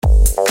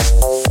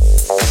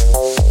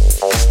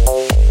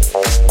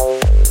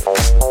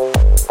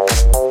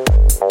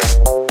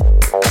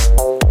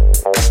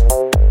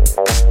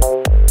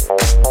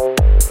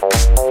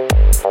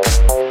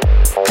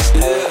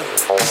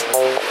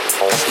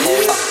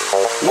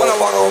When I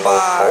walk on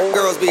by,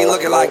 girls be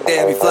looking like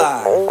Debbie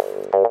Fly.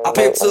 I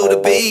pimp to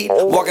the beat,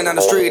 walking down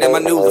the street and my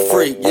new the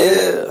freak,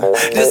 yeah.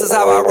 This is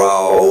how I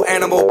roll,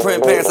 animal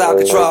print pants out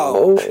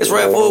control. It's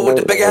Red Food with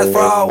the big ass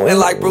fro, and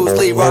like Bruce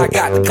Lee, I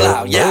got the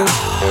clout, yeah.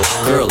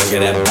 Girl, look at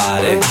that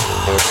body.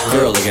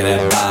 Girl, look at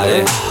that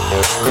body.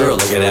 Girl,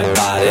 look at that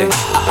body.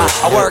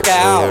 I work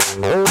out.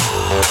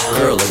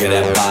 Girl, look at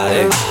that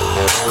body.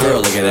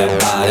 Girl, look at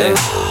that body.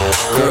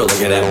 Girl,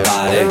 look at that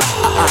body.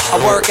 I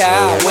work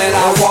out when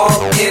I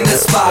walk in the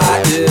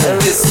spot.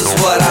 This is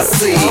what I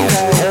see.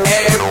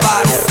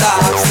 Everybody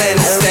stops and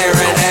is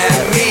staring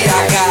at me.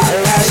 I got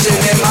passion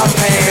in my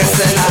pants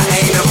and I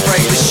ain't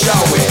afraid to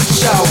show it.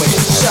 Show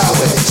it, show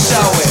it,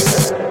 show it.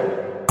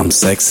 I'm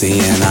sexy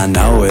and I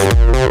know it.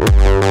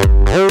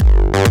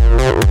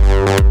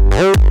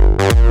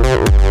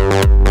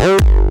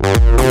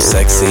 I'm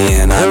sexy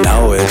and I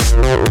know it.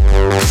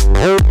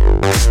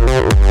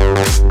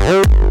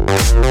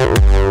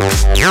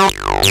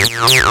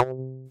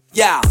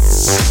 Yeah,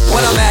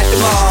 when I'm at the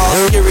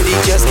mall, security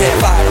just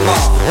can't fight them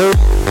all.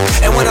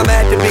 And when I'm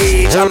at the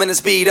beach, I'm in a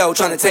Speedo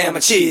trying to tan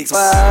my cheeks.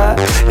 But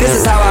this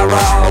is how I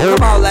roll.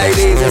 Come on,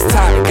 ladies, it's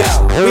time to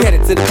go. We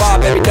headed to the bar,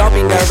 baby, don't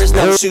be nervous.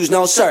 No shoes,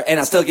 no shirt, and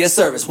I still get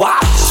service.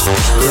 Watch.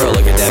 Girl,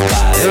 look at that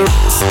body.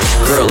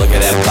 Girl, look at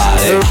that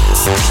body.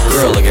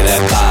 Girl, look at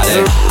that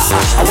body.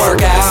 I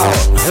work out.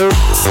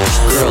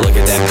 Girl, look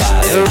at that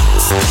body.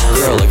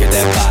 Girl, look at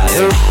that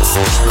body.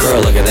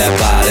 Girl, look at that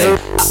body.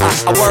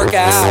 I work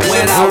out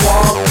when I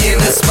walk in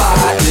the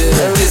spot.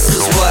 This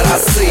is what I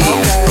see.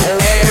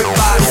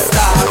 Everybody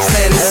stops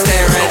and is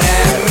staring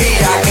at me.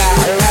 I got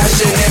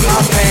passion in my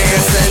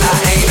pants and I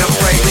ain't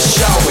afraid to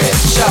show it.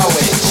 Show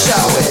it,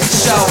 show it,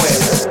 show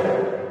it.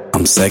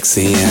 I'm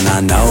sexy and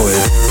I know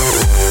it.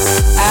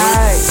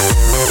 Aye.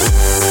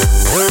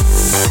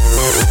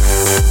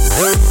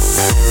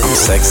 I'm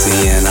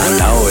sexy and I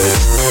know it.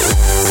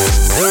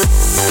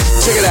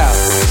 Check it out.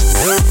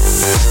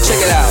 Check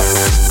it out.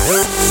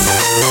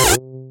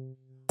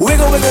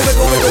 Wiggle, wiggle,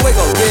 wiggle, wiggle,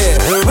 wiggle, yeah.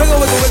 Wiggle,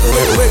 wiggle, wiggle,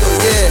 wiggle, wiggle,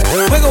 yeah.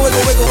 Wiggle,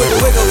 wiggle, wiggle, wiggle,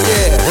 wiggle,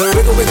 yeah.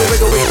 Wiggle, wiggle,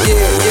 wiggle, wiggle,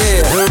 yeah,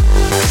 yeah.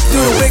 Do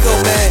the wiggle,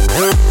 man.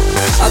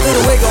 I do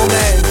the wiggle,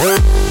 man.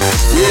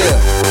 Yeah.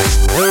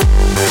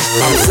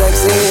 I'm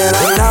sexy and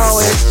I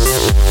know it.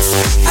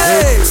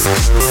 Hey.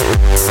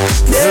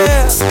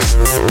 Yeah.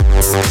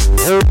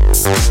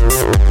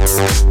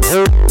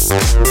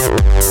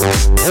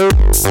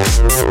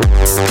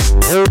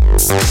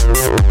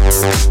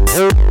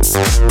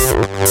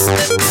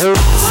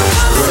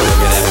 Girl,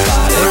 look at that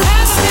body.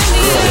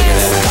 Girl, look at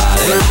that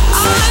body.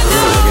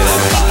 Girl, look at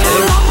that body.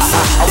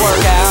 I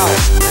work out.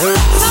 Girl,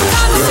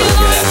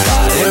 look at that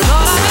body.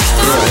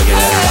 Girl, look at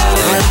that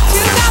body.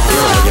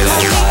 Girl, look at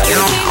that body.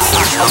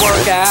 I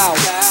work out.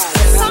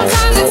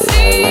 Sometimes it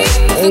seems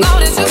the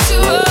goal is just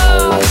too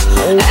low,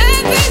 and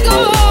things go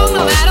wrong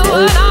no matter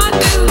what I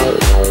do.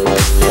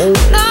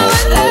 Now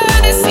and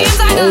then it seems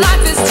like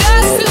life is just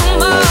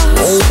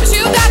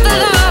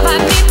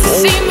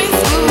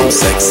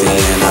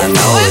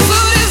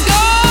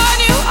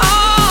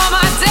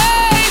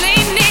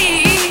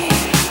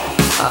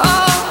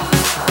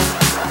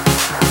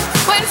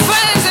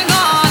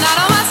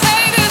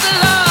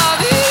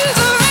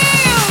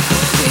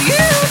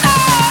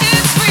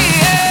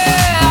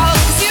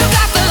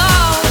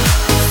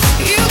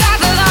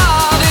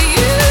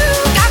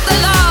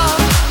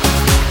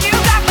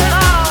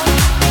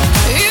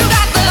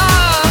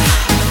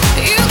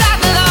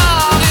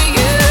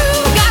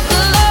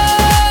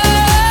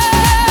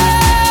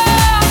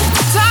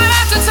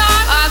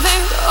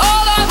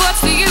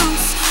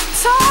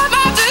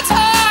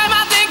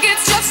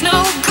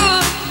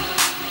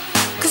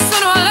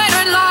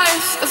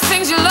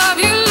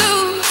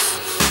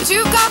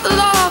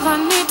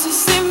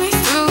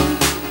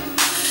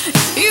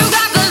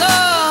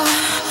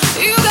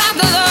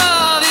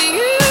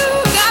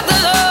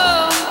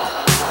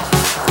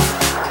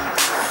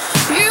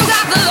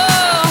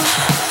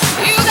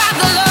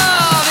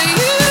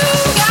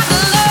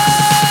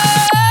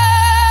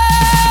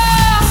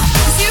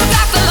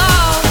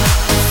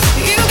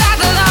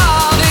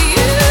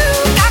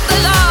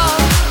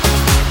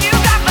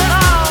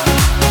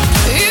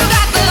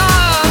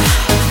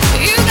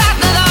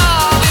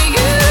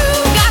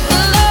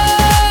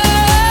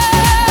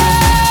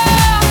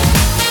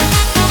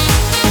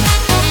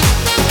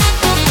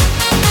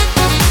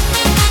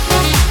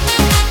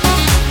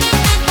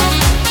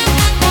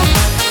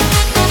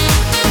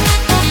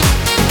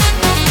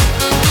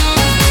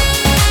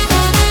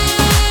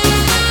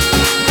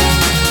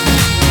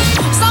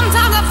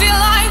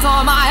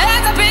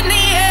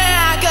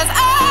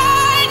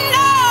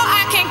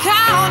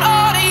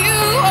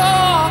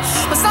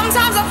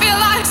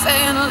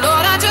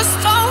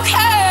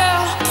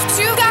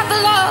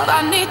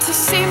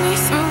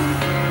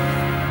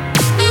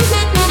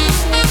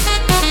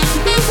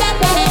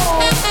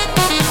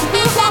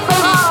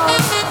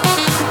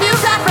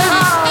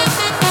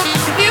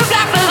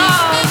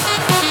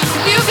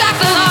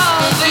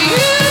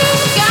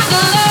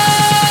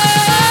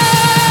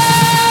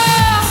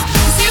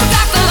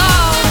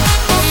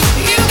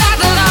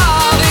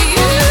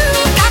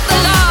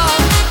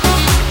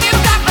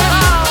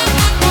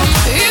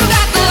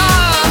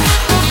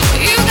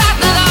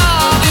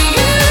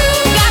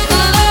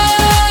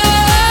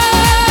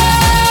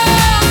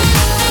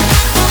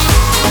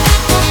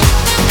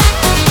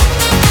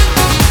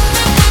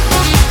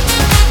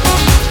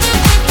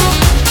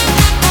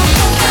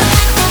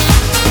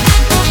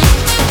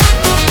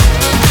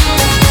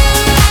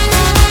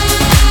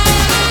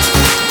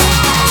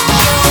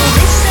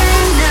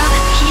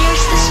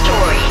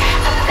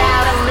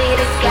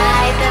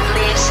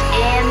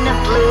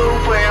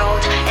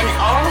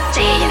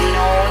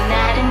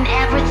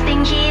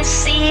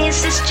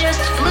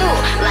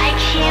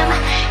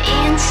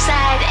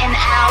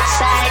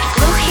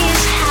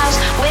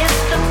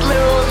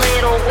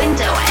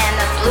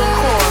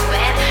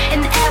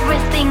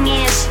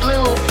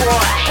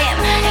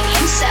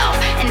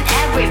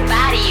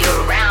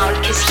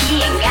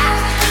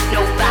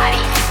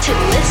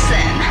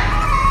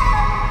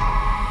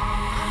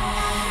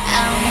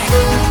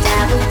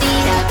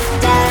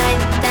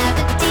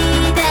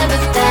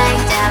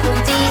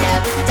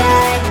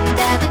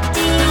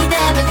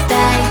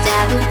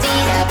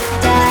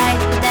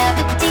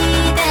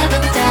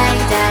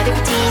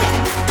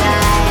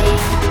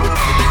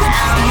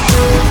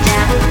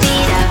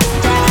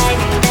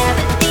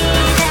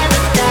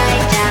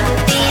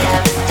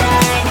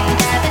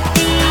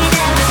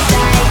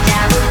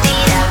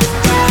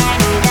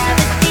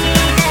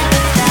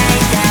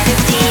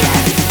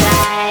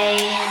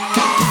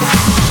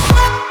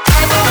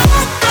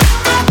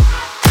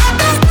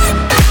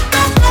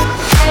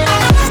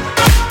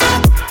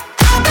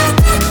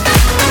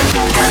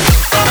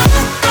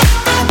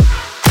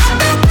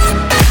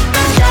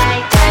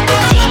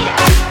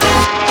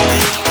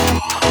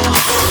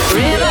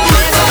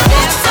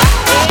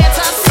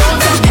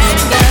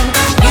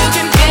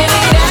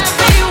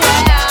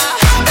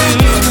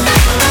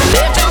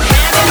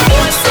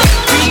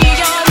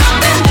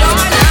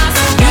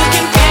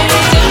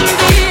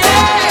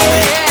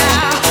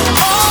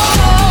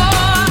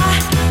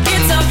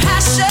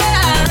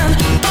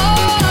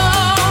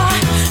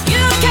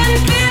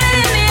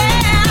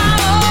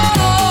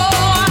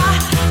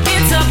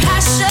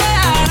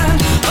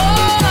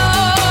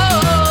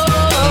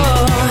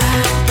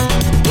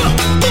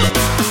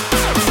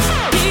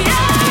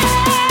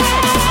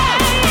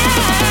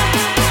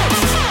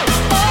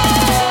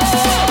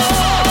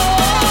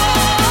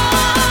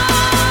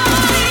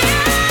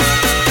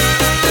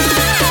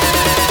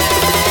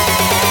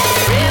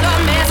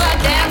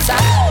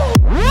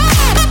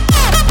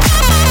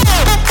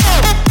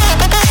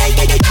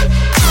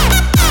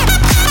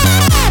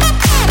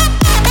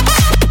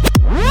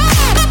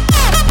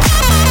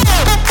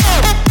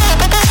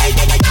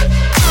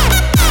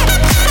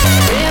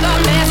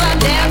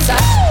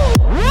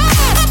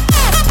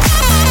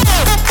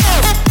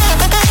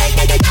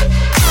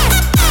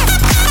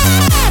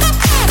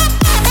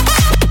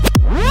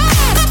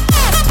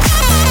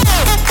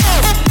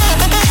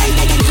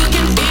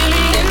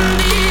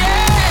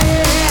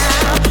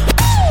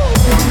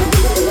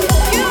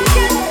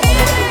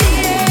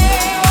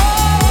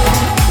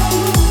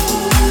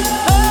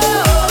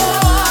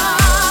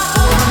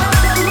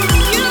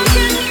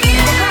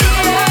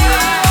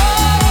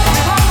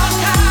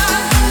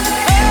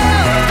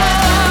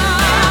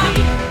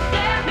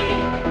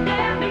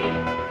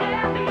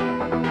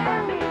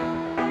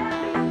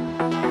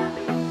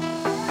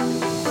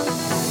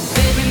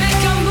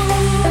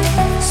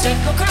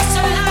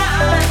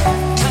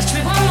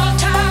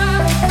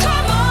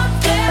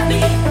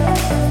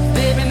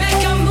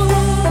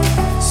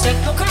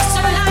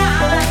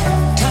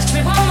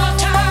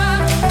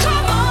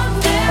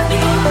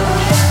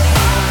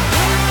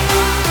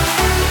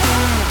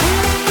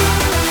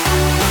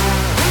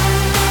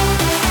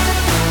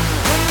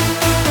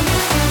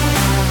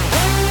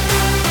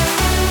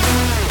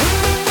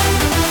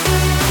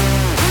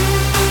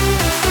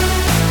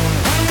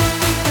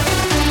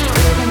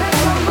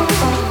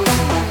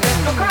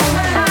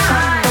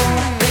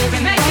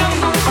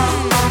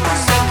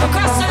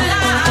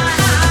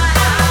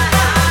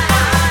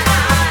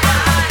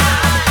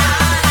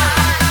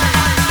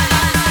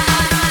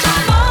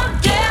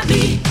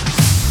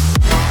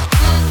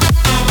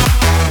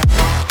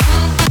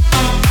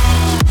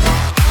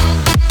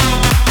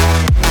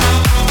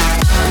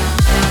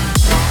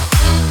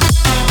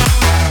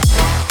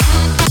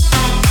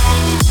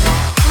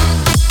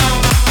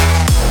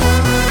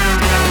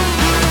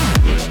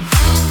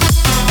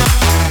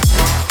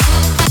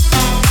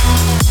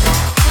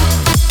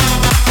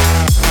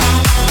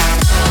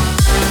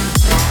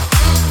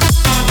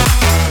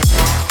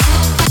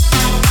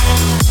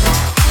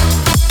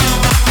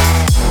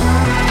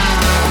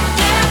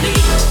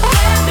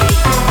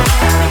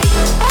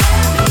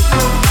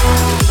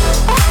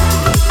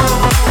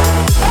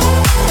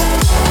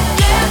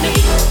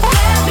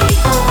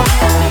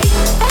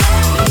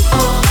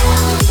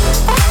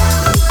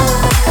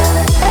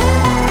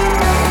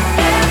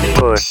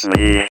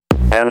me,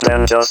 and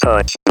then just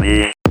touch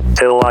me,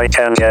 till I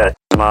can get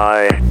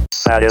my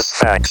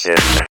satisfaction.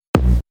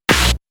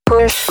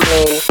 Push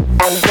me,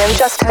 and then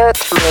just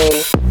touch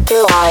me,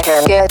 till I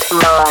can get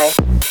my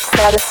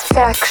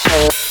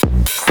satisfaction.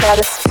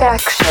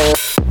 Satisfaction.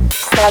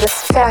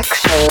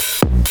 Satisfaction.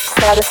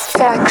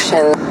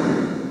 Satisfaction.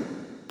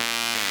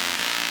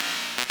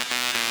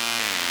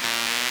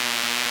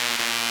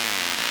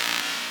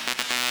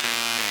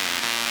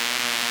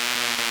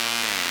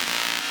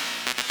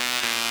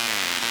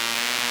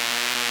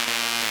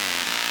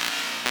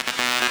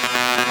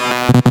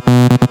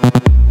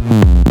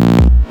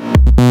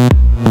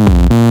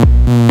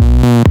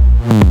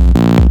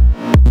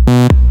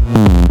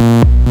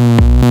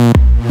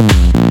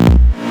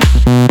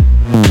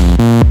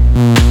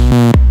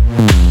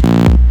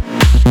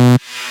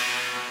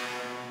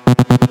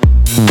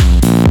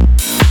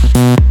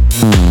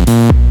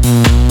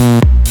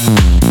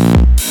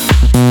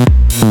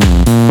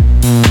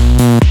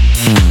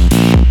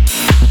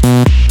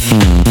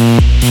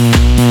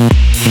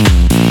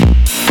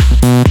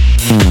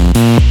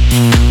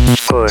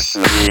 Push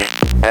me,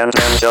 and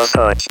then just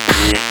touch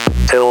me,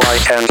 till I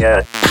can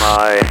get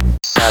my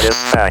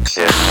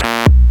satisfaction.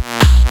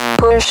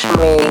 Push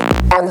me,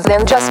 and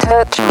then just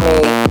touch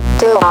me,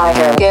 till I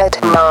can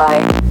get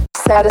my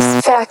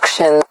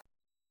satisfaction.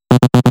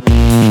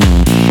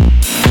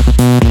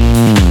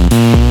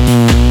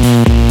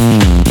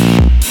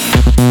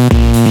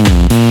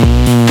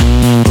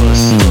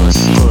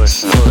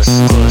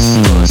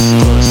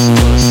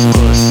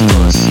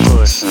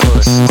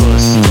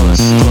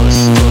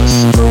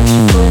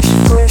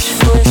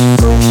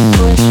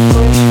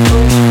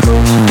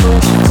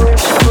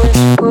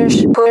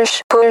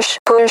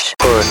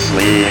 Push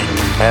me,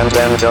 and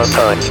then just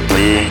touch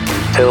me,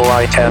 till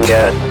I can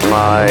get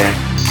my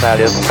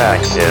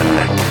satisfaction.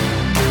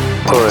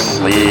 Push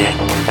me,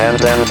 and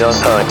then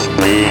just touch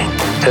me,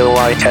 till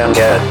I can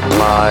get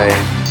my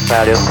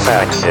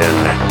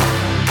satisfaction.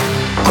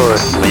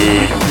 Push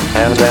me,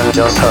 and then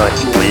just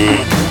touch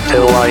me,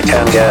 till I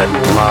can get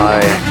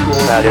my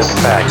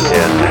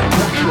satisfaction.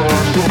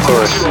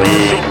 Push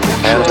me,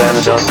 and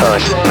then just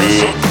touch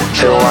me,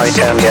 till I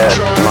can get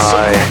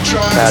my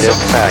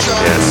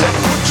satisfaction.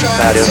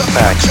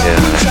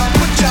 Satisfaction.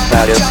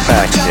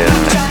 Satisfaction.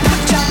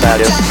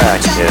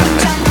 Satisfaction.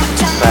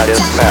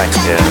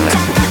 Satisfaction.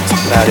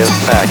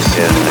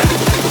 Satisfaction.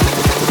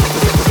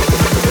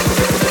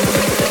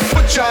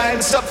 Put your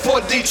hands up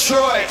for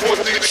Detroit.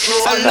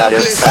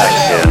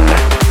 Satisfaction.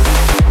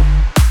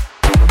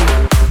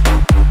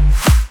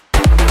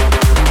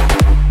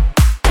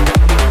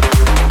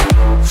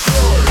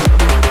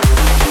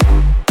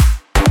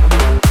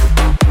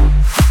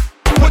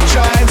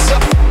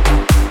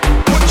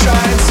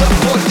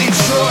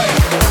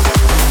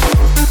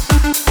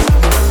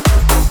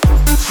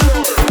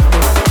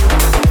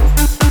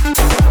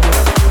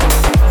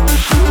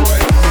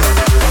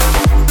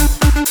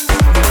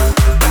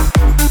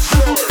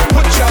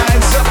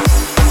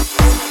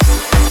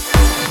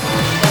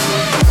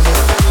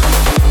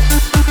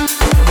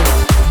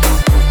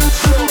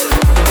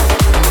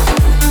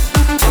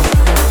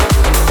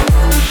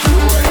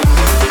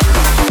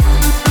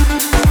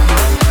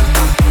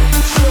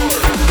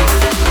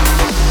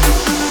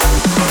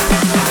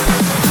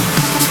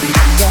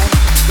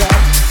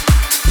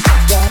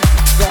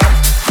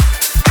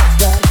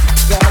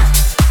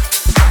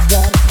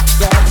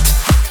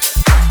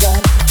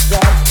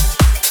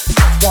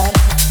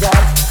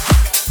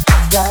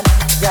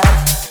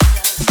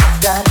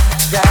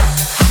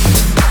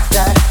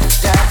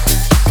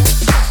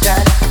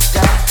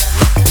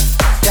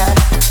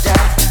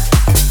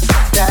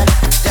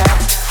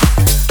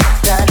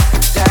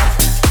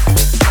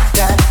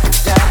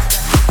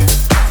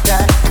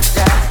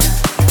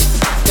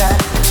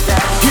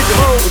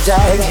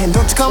 And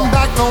don't you come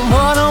back no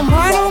more, no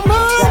more, no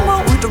more, no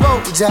more with the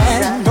road,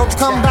 Jack. Don't you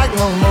come back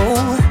no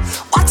more.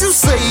 What you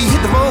say?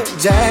 Hit the road,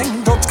 Jack.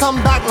 Don't you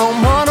come back no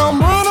more, no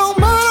more, no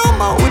more, no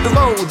more with the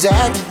road,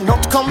 Jack. Don't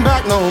you come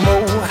back no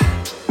more.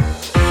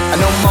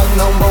 No more,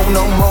 no more,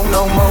 no more,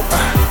 no more.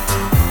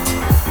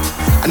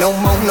 No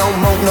more, no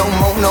more, no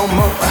more, no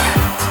more.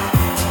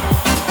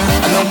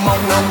 No more,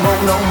 no more,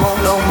 no more,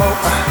 no more.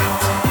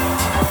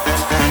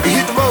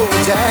 Hit the road,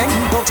 Jack.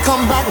 Don't you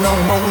come back no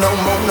more, no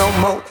more, no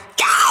more.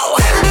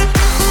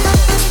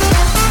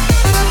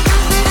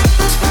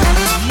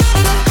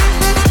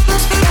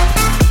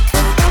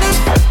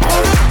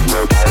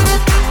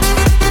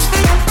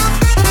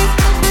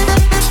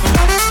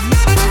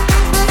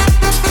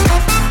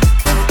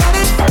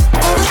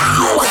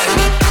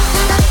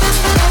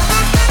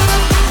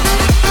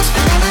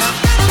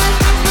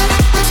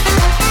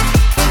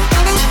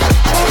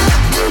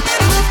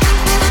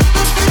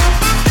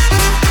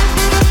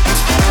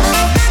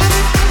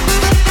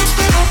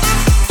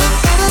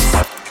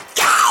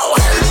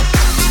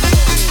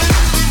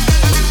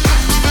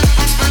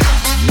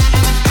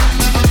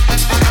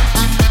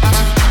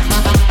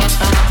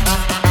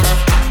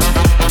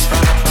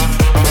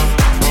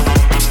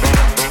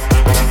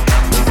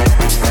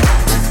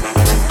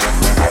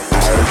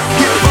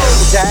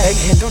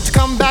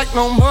 back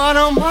no more,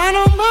 no more,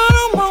 no more,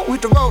 no more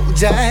with the road,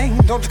 Jack.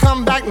 Don't you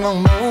come back no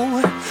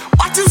more.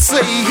 What you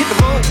say? Hit the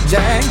road,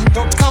 Jack.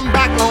 Don't you come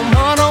back no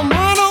more, no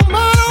more, no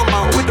more, no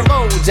more with the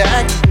road,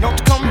 Jack. Don't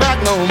you come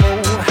back no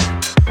more.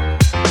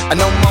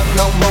 No more,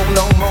 no more,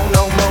 no more,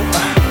 no more.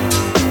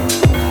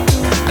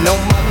 No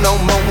more, no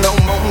more, no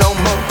more, no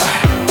more.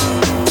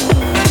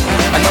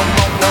 No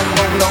more, no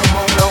more, no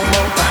more, no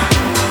more.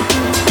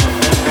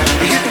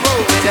 Hit the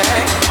road,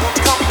 Jack. Don't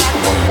you come back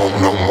no more,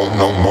 no more,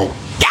 no more.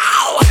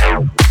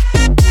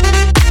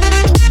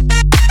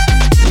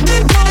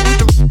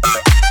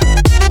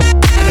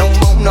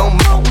 No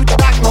more with the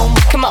back no more.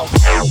 Come on.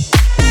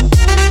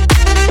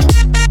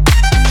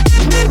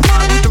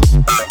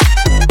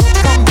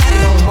 Come back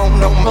no more,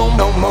 no more,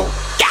 no more.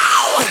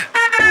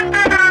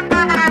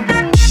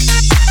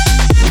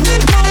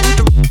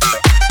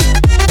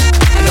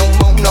 No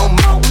more, no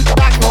more with the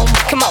back no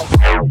more. Come on.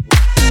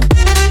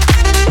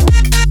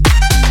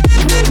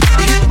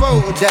 Hit the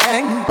road,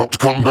 Jack. Don't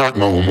come back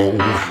no more. No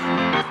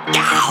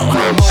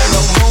more, no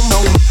more, no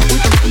more.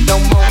 No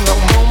more, no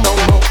more, no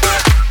more.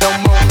 No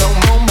more, no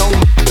more, no more.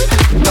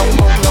 No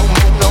more, no more,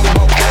 no more.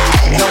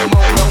 No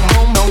more, no more, no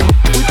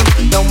more.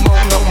 No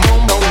more, no more,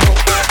 no more.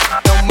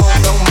 No more,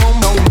 no more,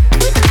 no more.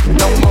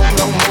 No more,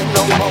 no more,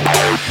 no more.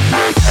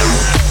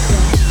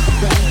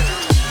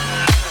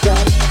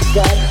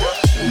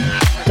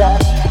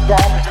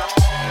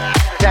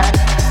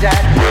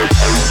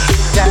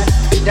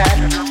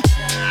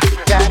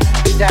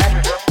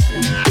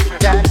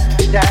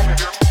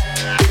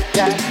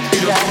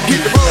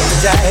 Hit the road,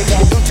 Jack.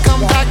 Don't you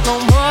come back no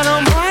more,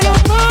 no more, no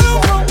more, no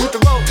more with the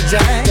road,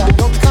 Jack.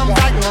 Don't you come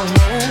back no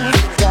more.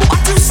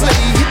 What you say?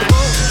 Hit the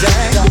road,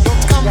 Jack. Don't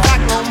you come back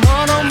no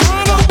more, no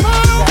more, no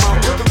more, no more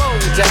with the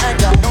road, Jack.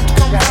 Don't you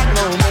come back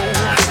no more.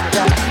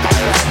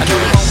 No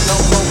more, no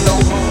more, no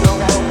more, no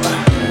more.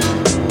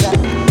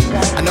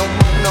 No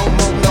more, no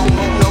more, no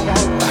more, no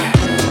more.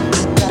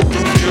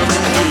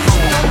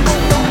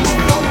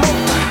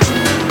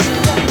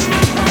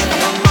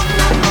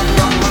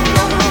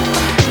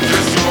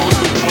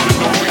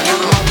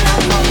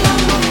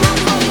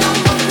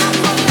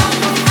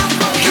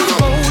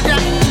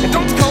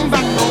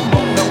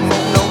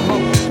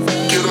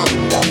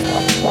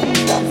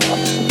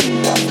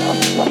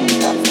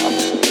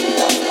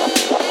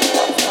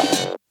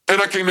 And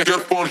I came to get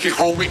funky,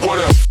 homie, what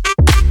up?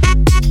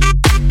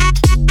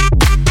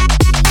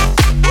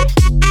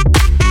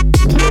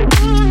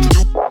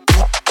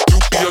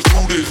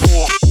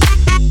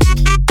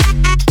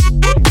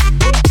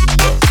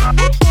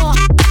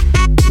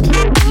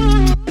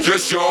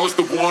 Yes, y'all, it's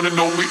the one and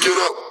only, get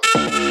up.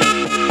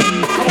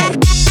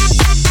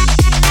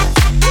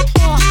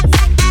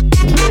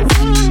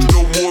 No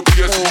more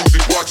BS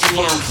music, watch and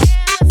learn.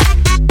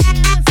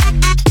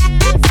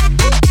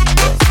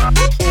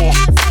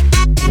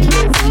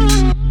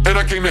 And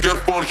I came to get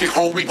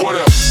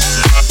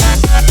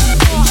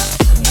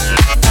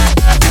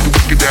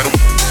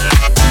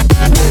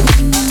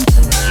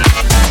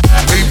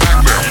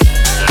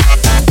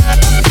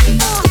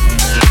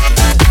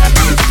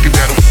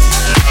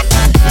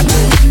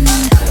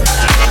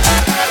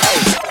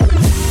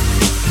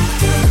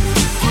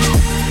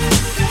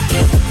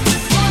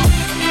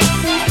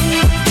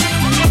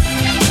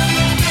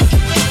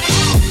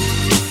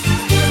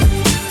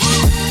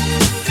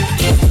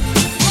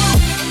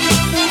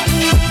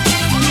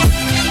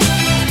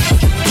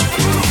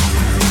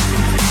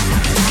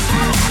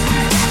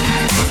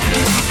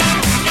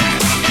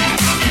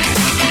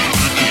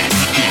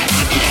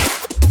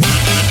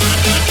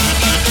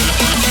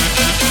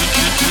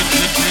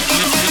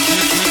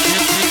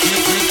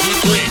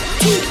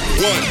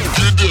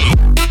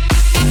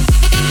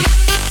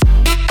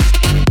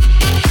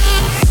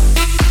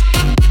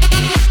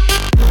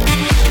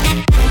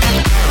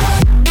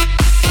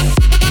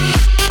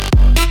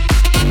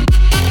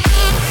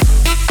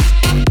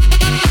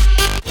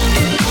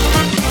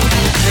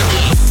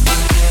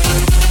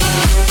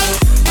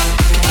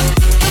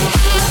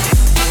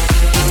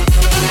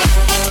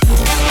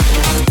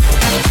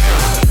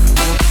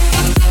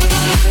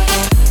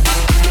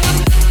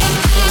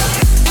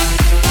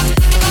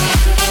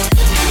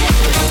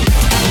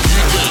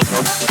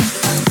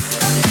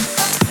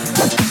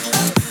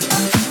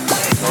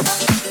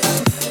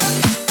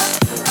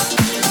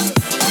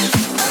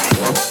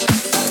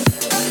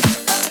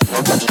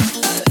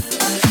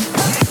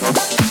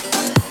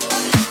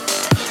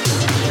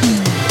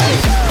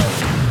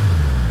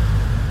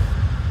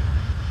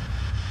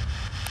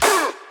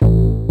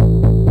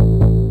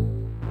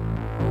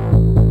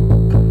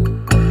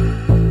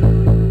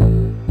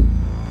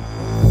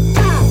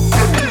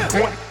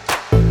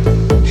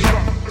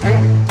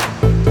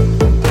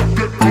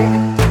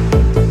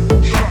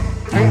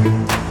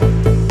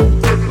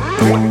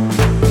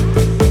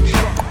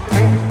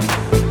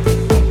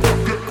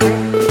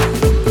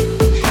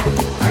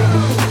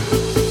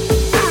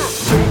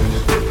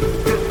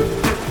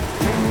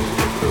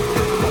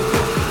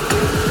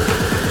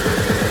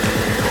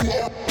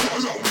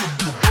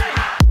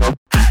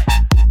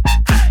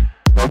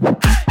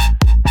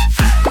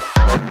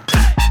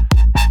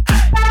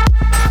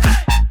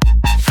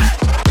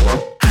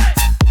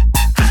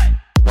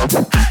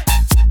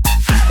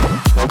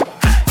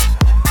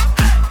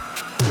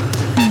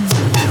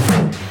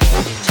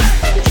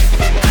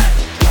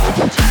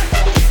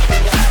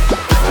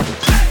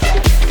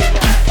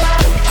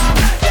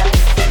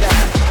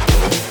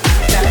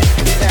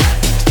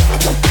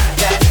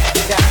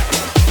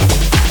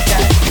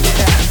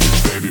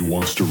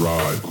to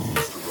ride.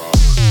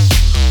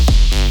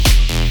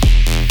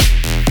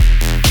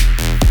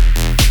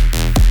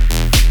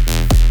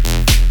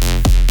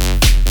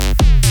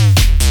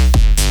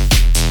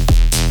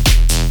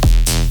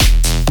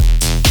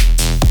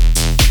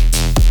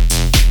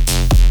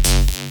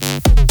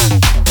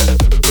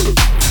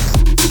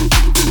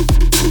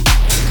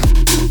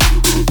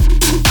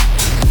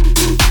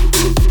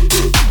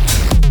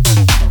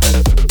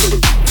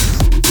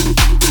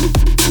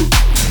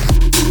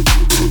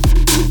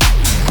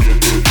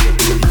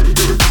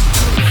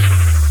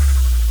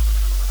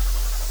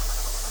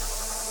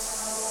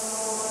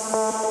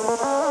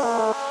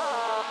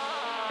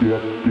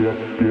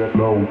 Get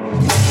low.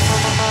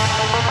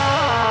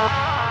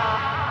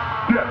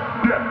 Get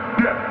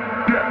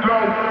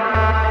low.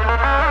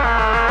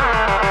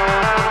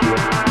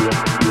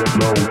 Get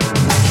low.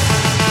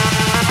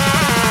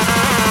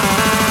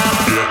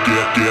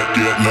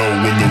 Get low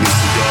when the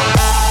whistle goes.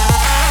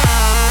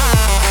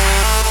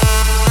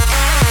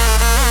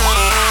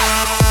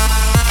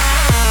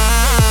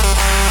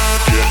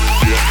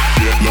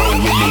 Get low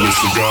when the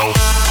whistle goes.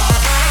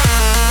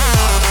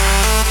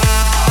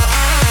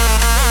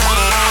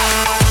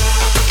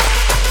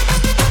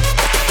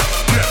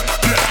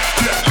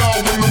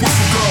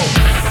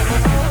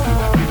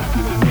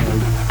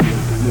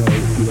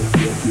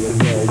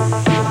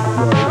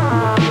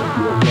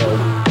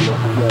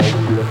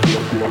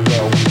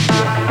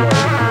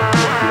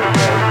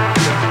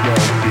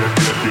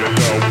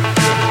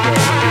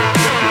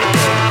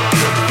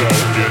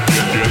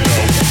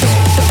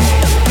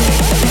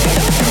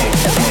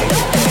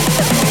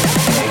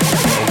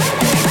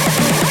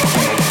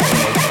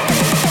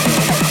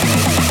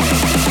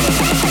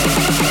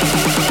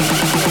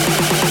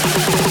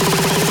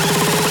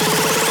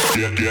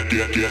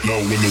 Get low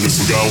when the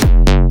whistle go.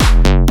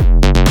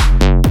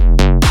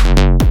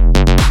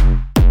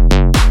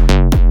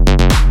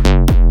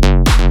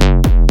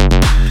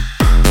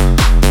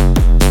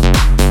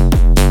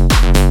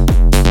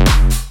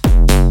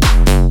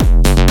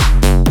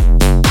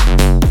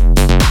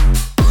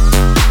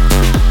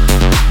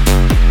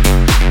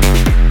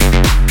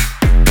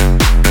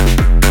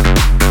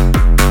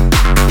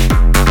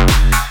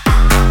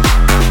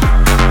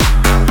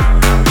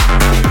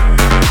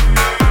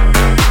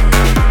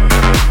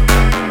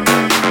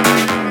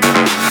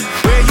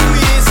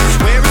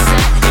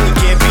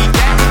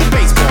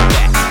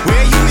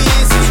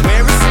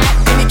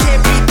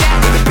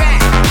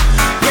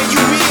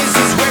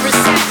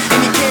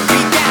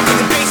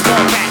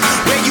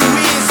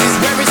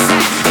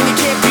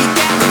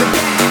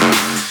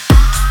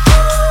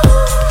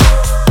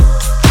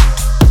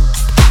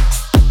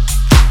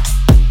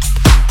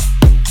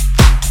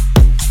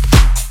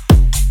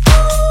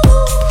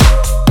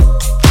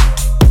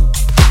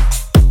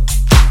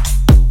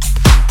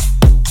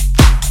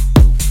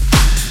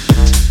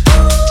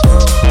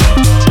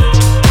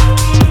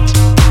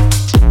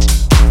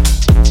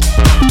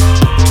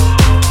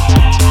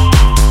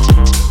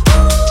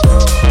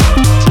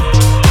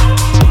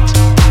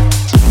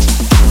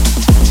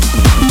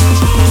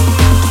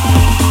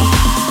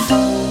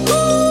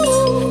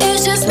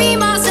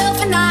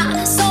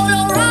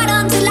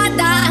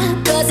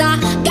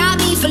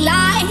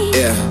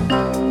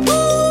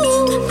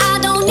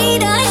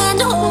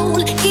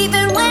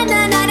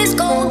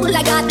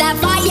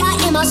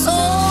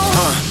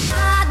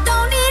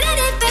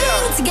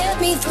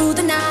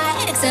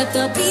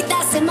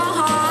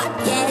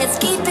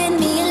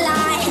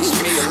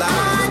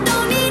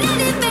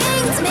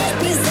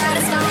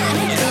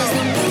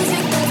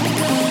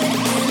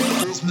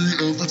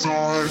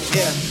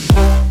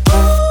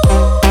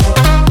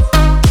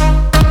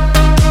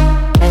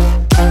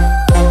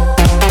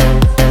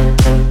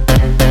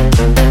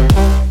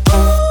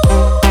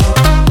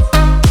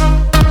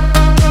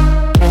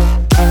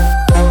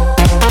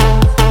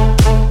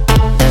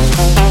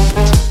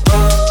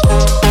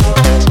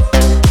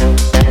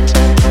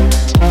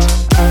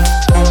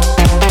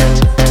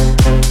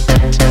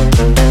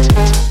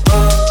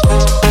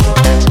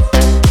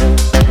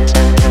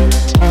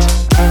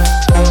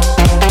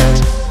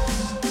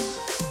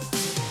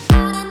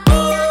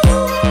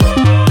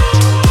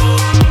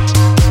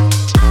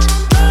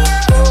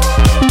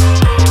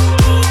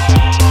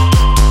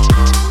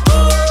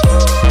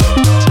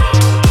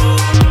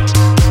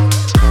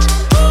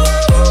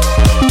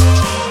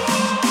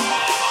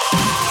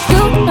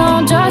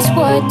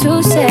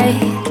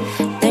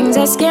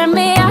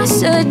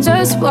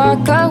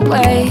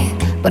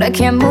 But I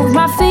can't move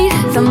my feet.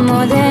 The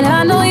more that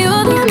I know you,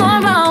 the more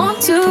I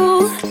want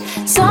to.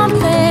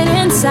 Something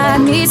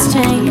inside me's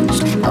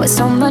changed. I was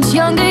so much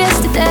younger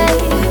yesterday.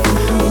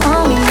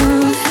 Oh,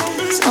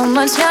 so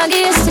much younger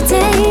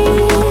yesterday.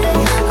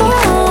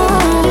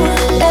 Oh,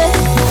 yeah.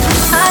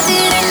 I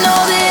didn't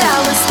know that I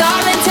was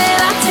starving till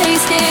I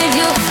tasted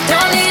you.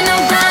 Don't need no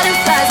blinding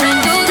flies when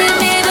you give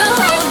me the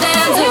whole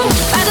damn thing.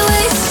 By the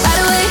way,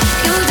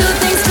 you do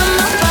things to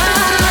my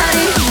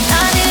body.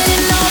 I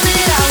didn't know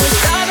that I was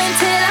starving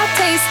till I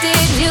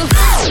tasted you.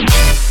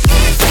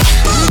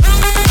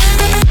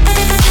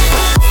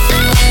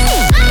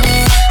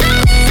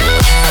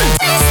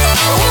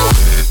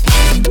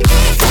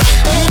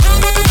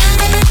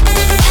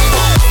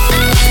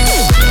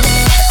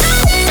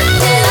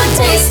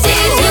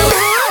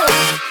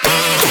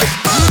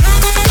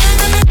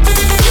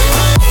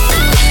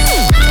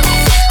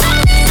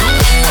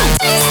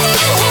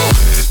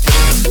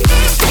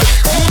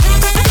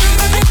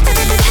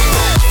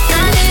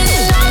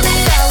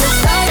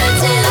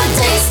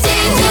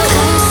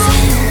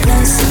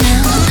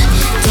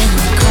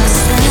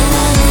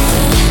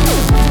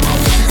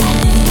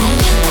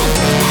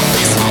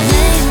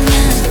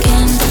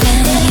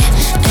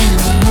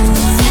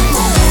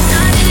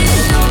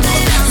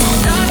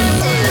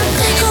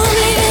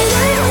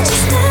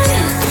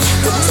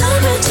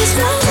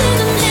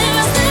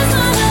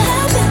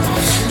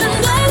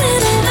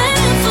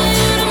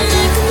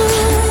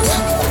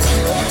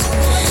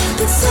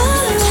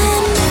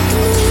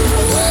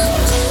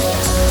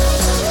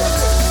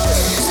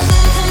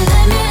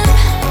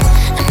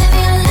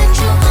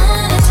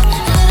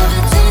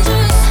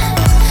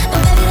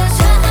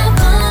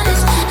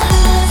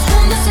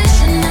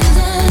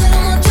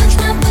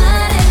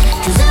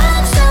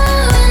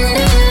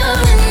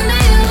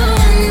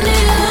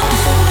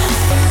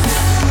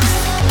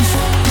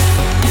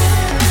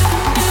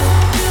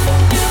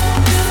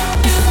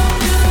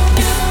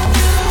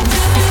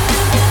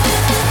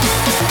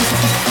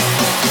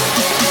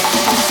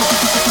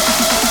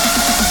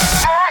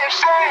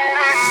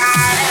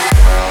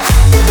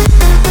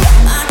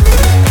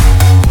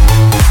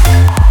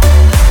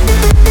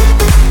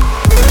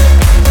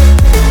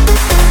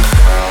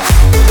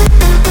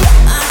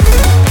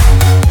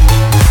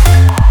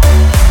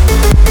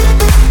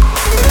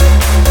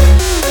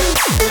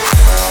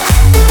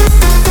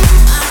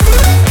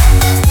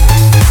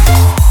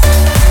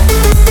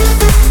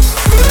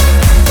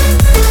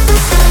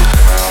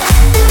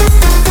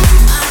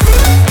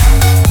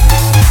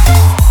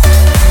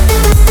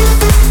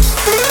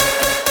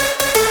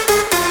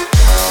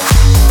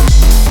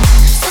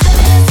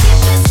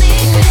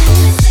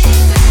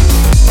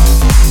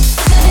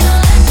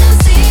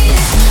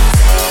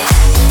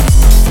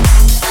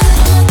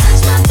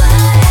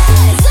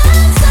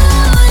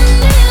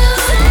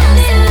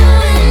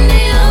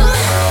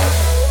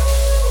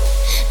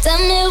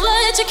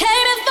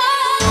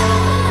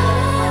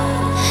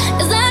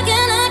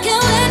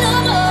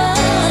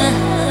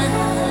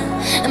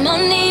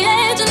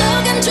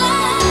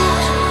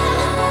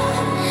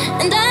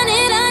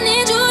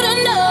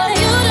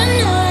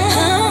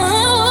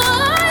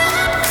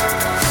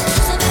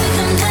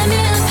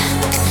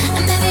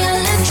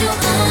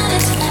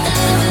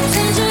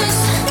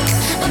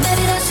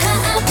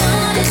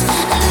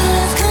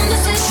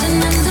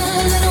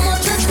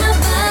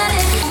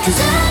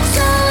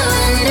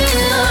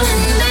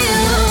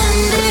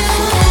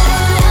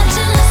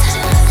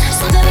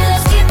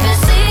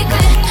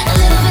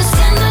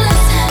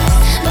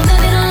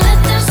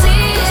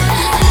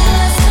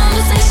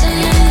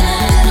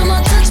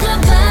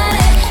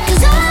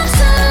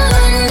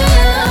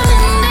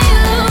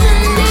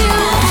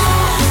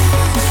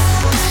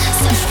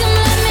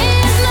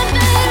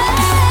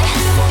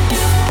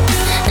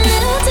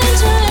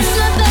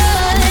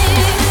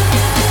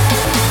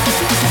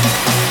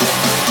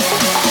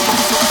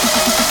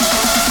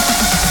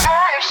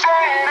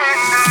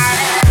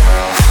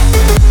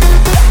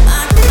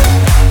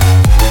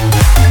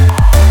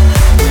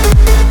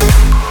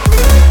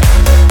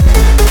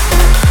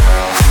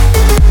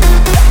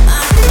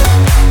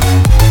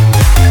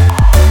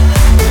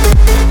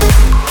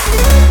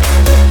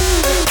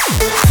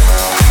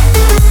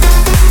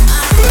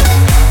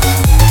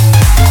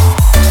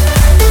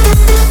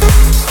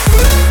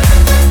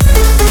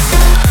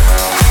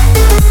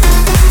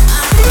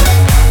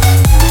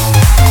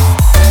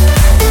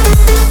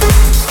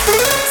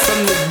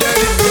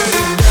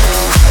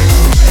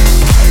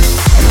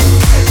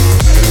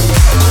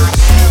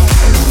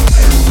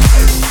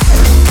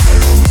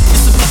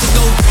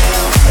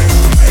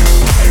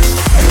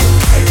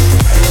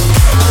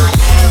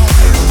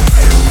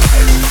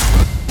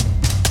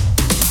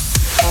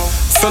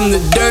 From the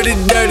dirty,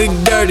 dirty,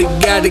 dirty,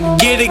 gotta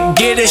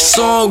get it,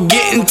 so I'm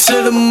getting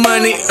to the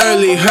money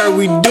early. Heard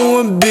we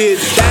doing big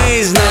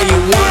things, now you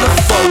wanna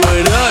fuck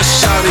with us,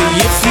 shawty.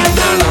 If you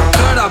down to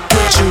cut, I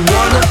put you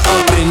on the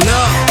up and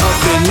up, up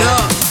and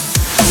up.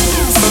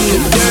 From the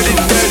dirty,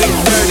 dirty,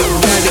 dirty,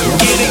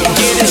 gotta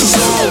get it,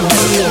 so I'm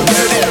from the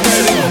dirty,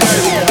 dirty,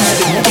 dirty,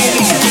 gotta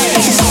get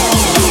it, so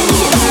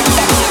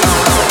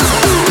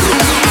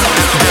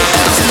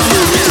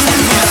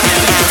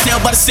tell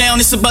by the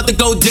sound, it's about to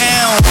go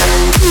down.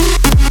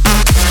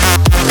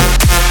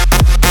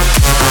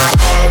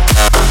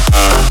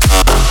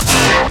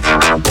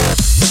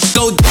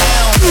 Go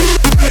down.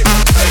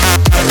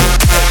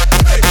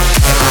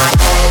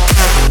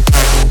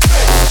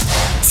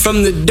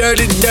 From the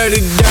dirty,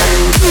 dirty, dirty.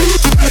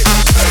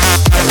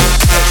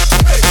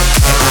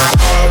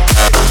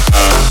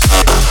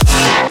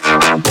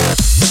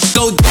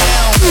 Go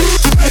down.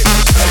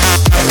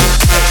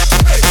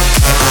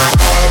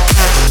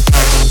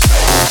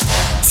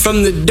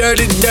 From the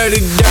dirty, dirty,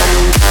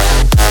 dirty.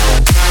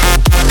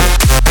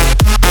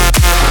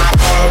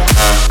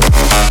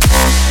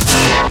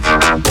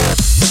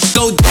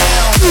 Go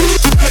down.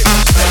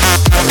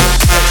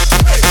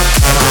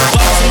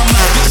 Bubbles in my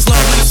mouth, bitches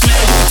love when it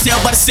smell. You can tell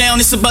by the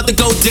sound, it's about to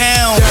go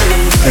down.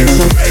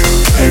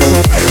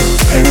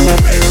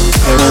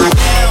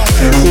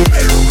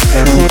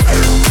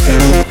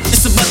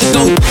 It's about to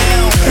go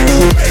down.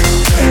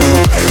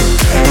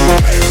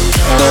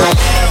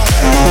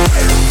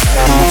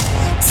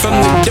 From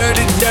the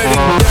dirty, dirty,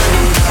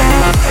 dirty.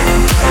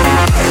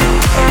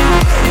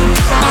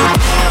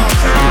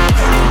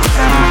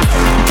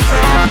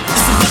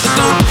 It's about to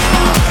go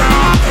down.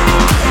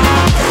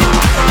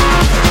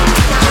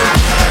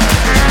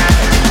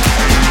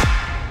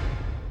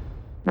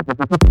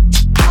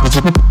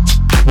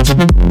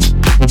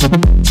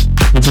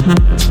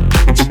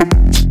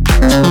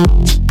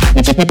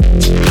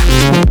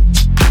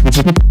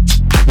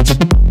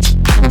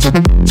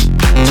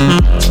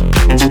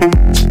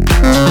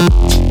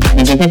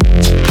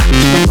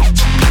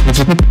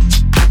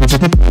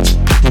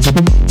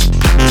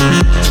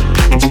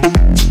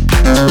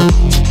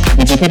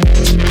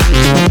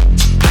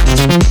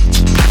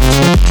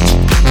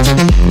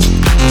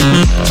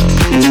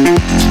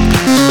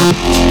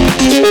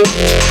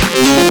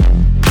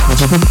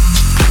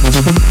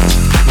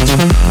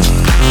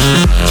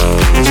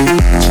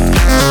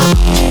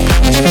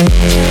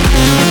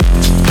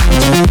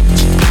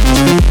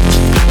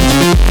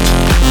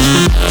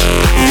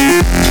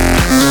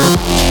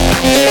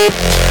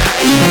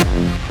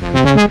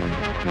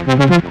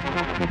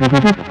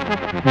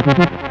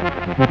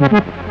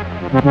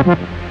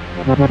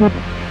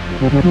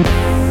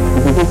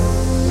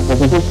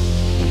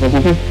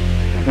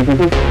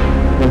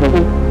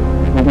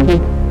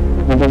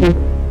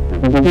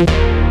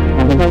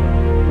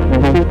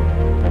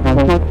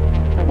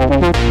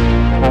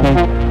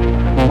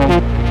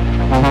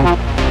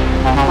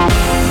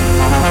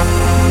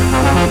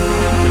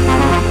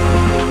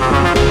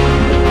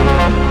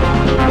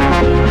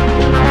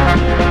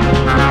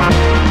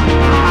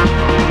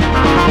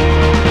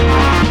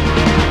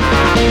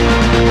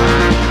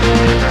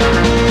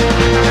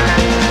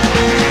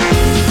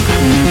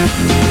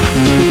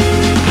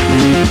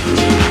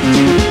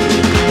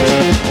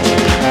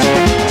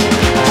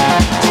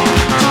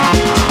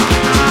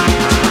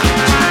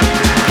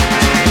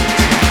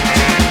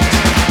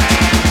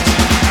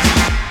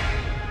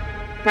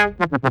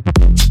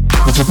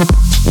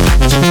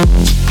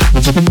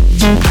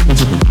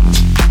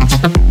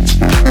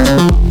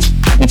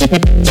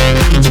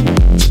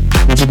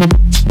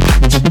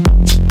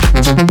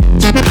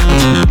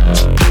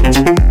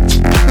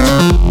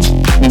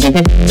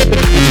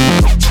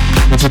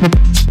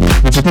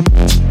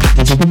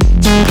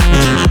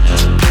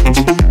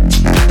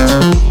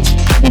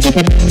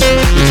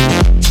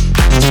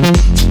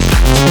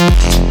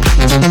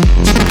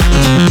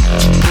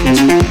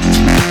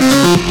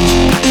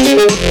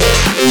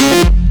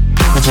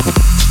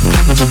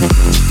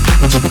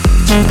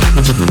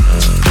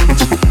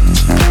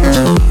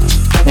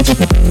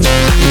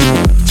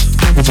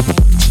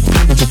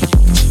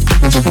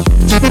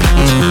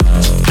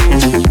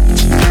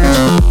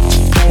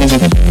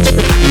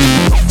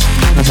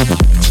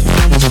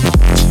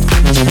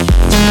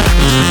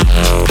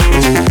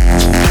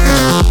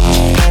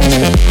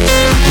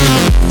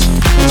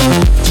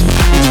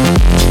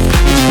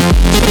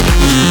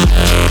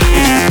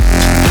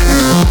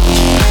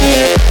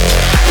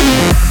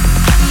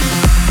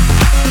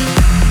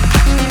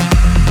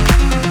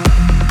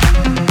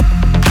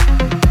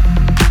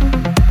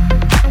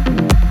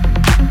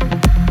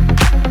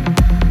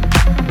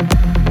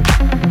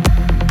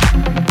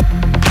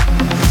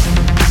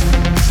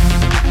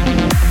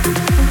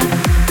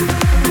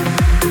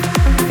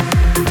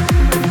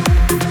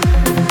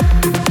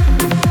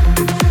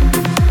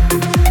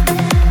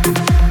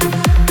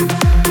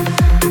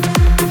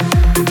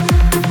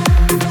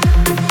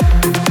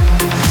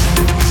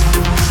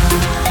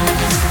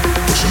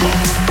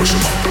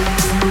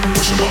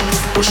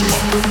 push 'em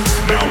up.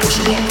 Now push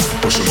 'em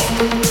up, push 'em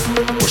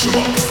up, push 'em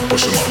up,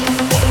 push 'em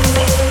up.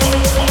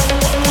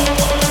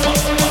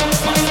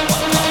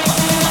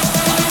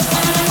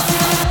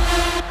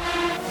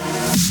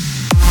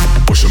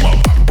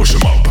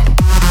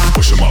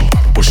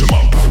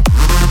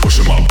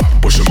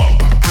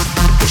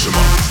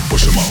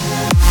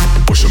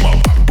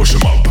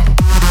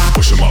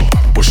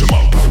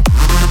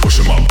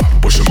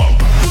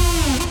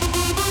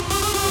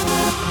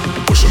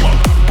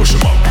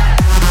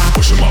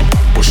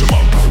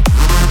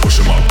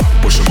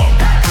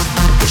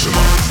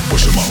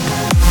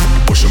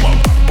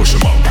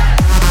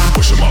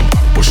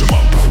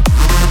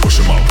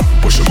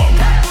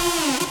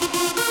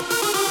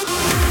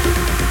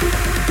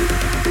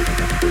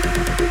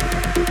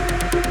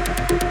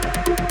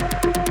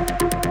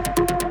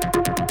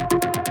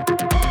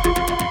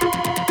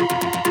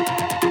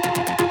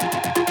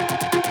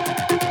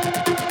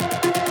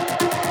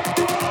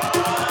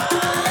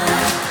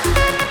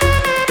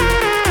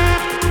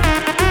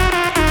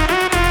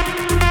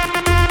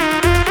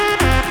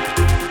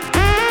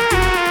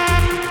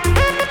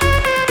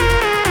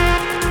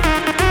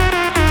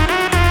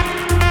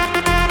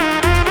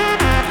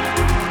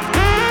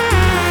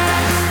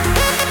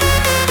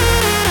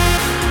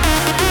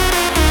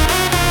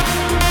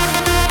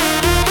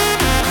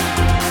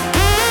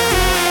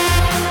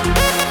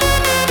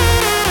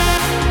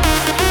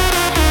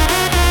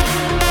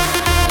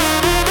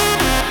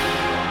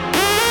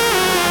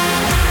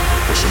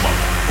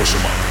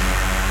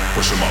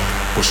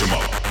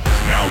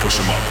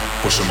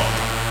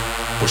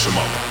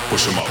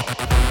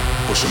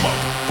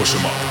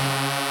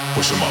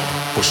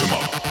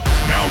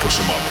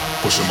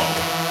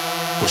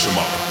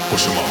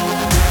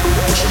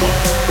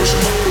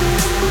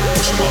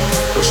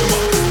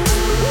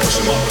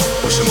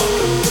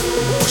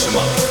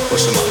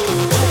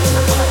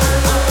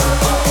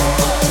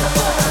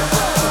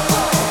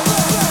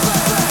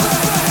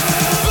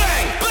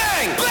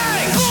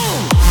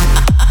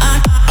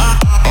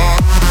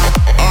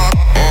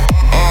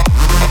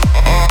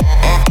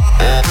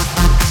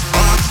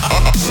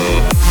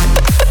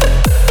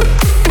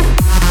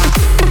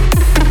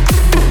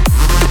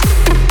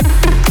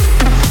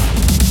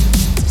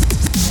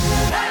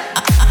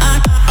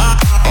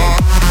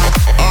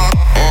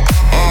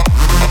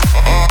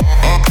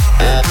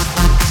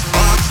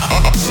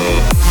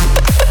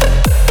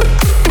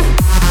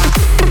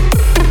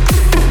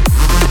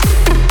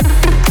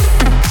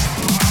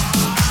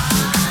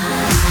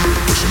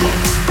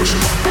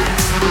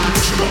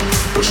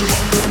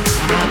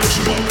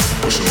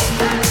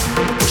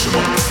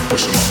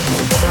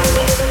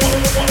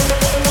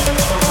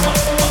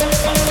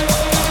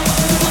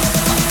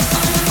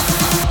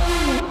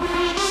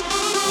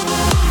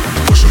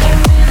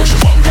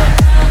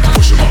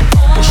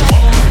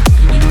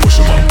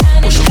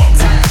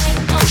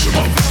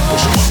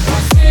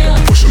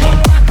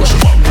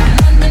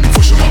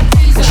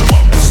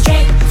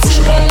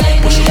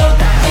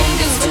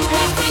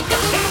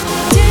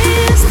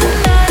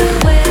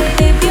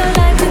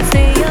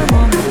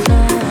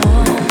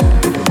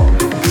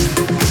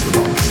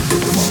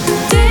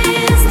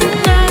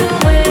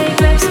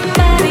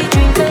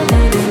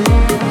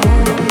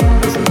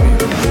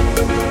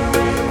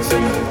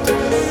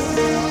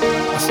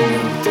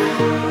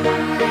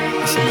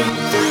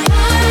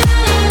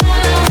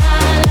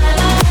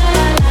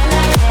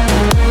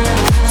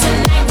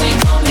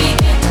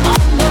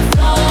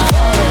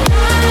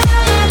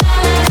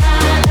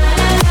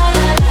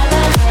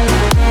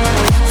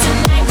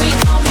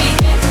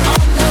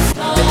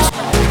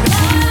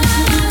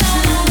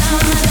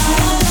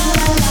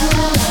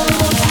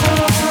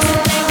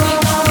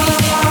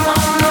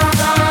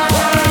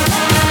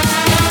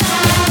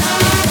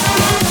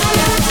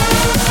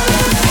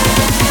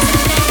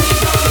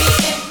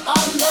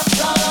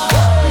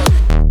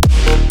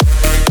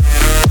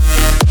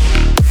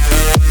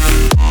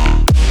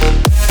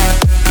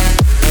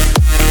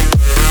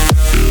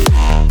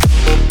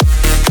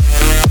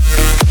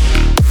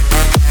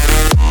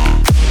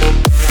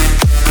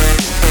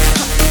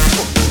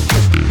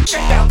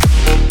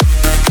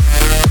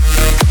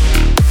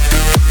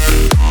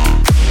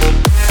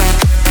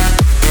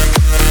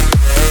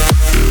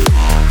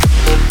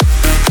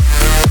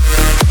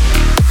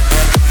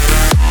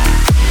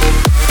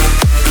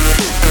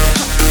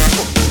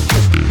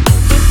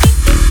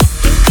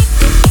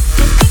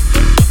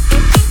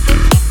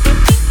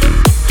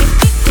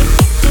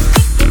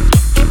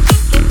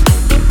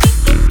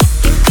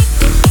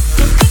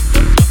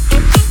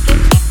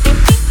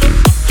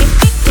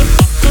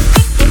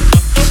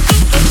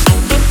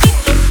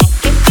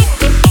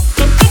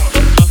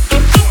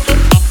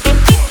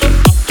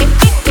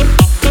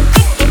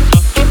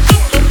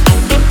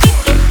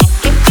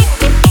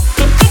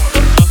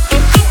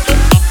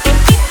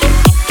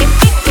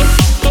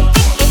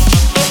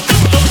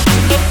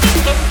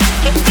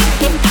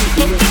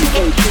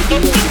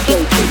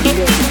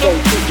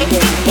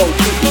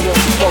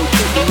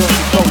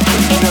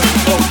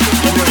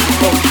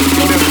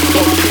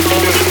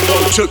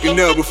 Took it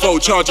now before,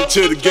 charge it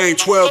to the game.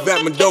 12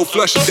 at my door,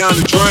 flush it down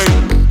the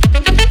drain.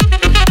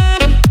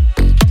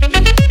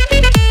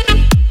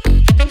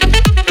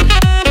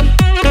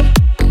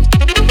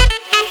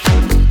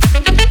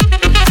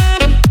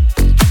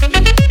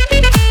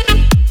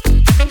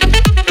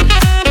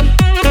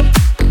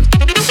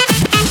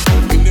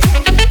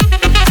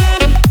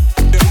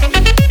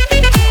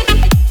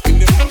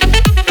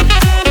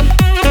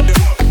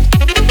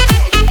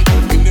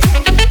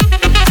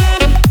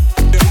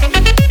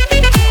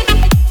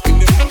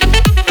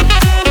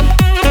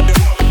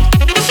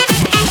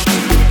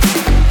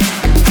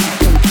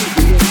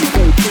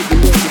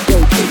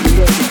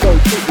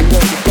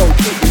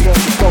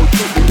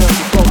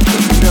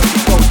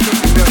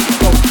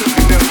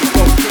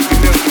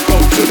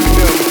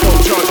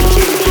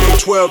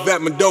 12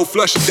 at my door,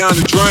 flush it down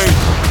the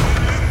drain.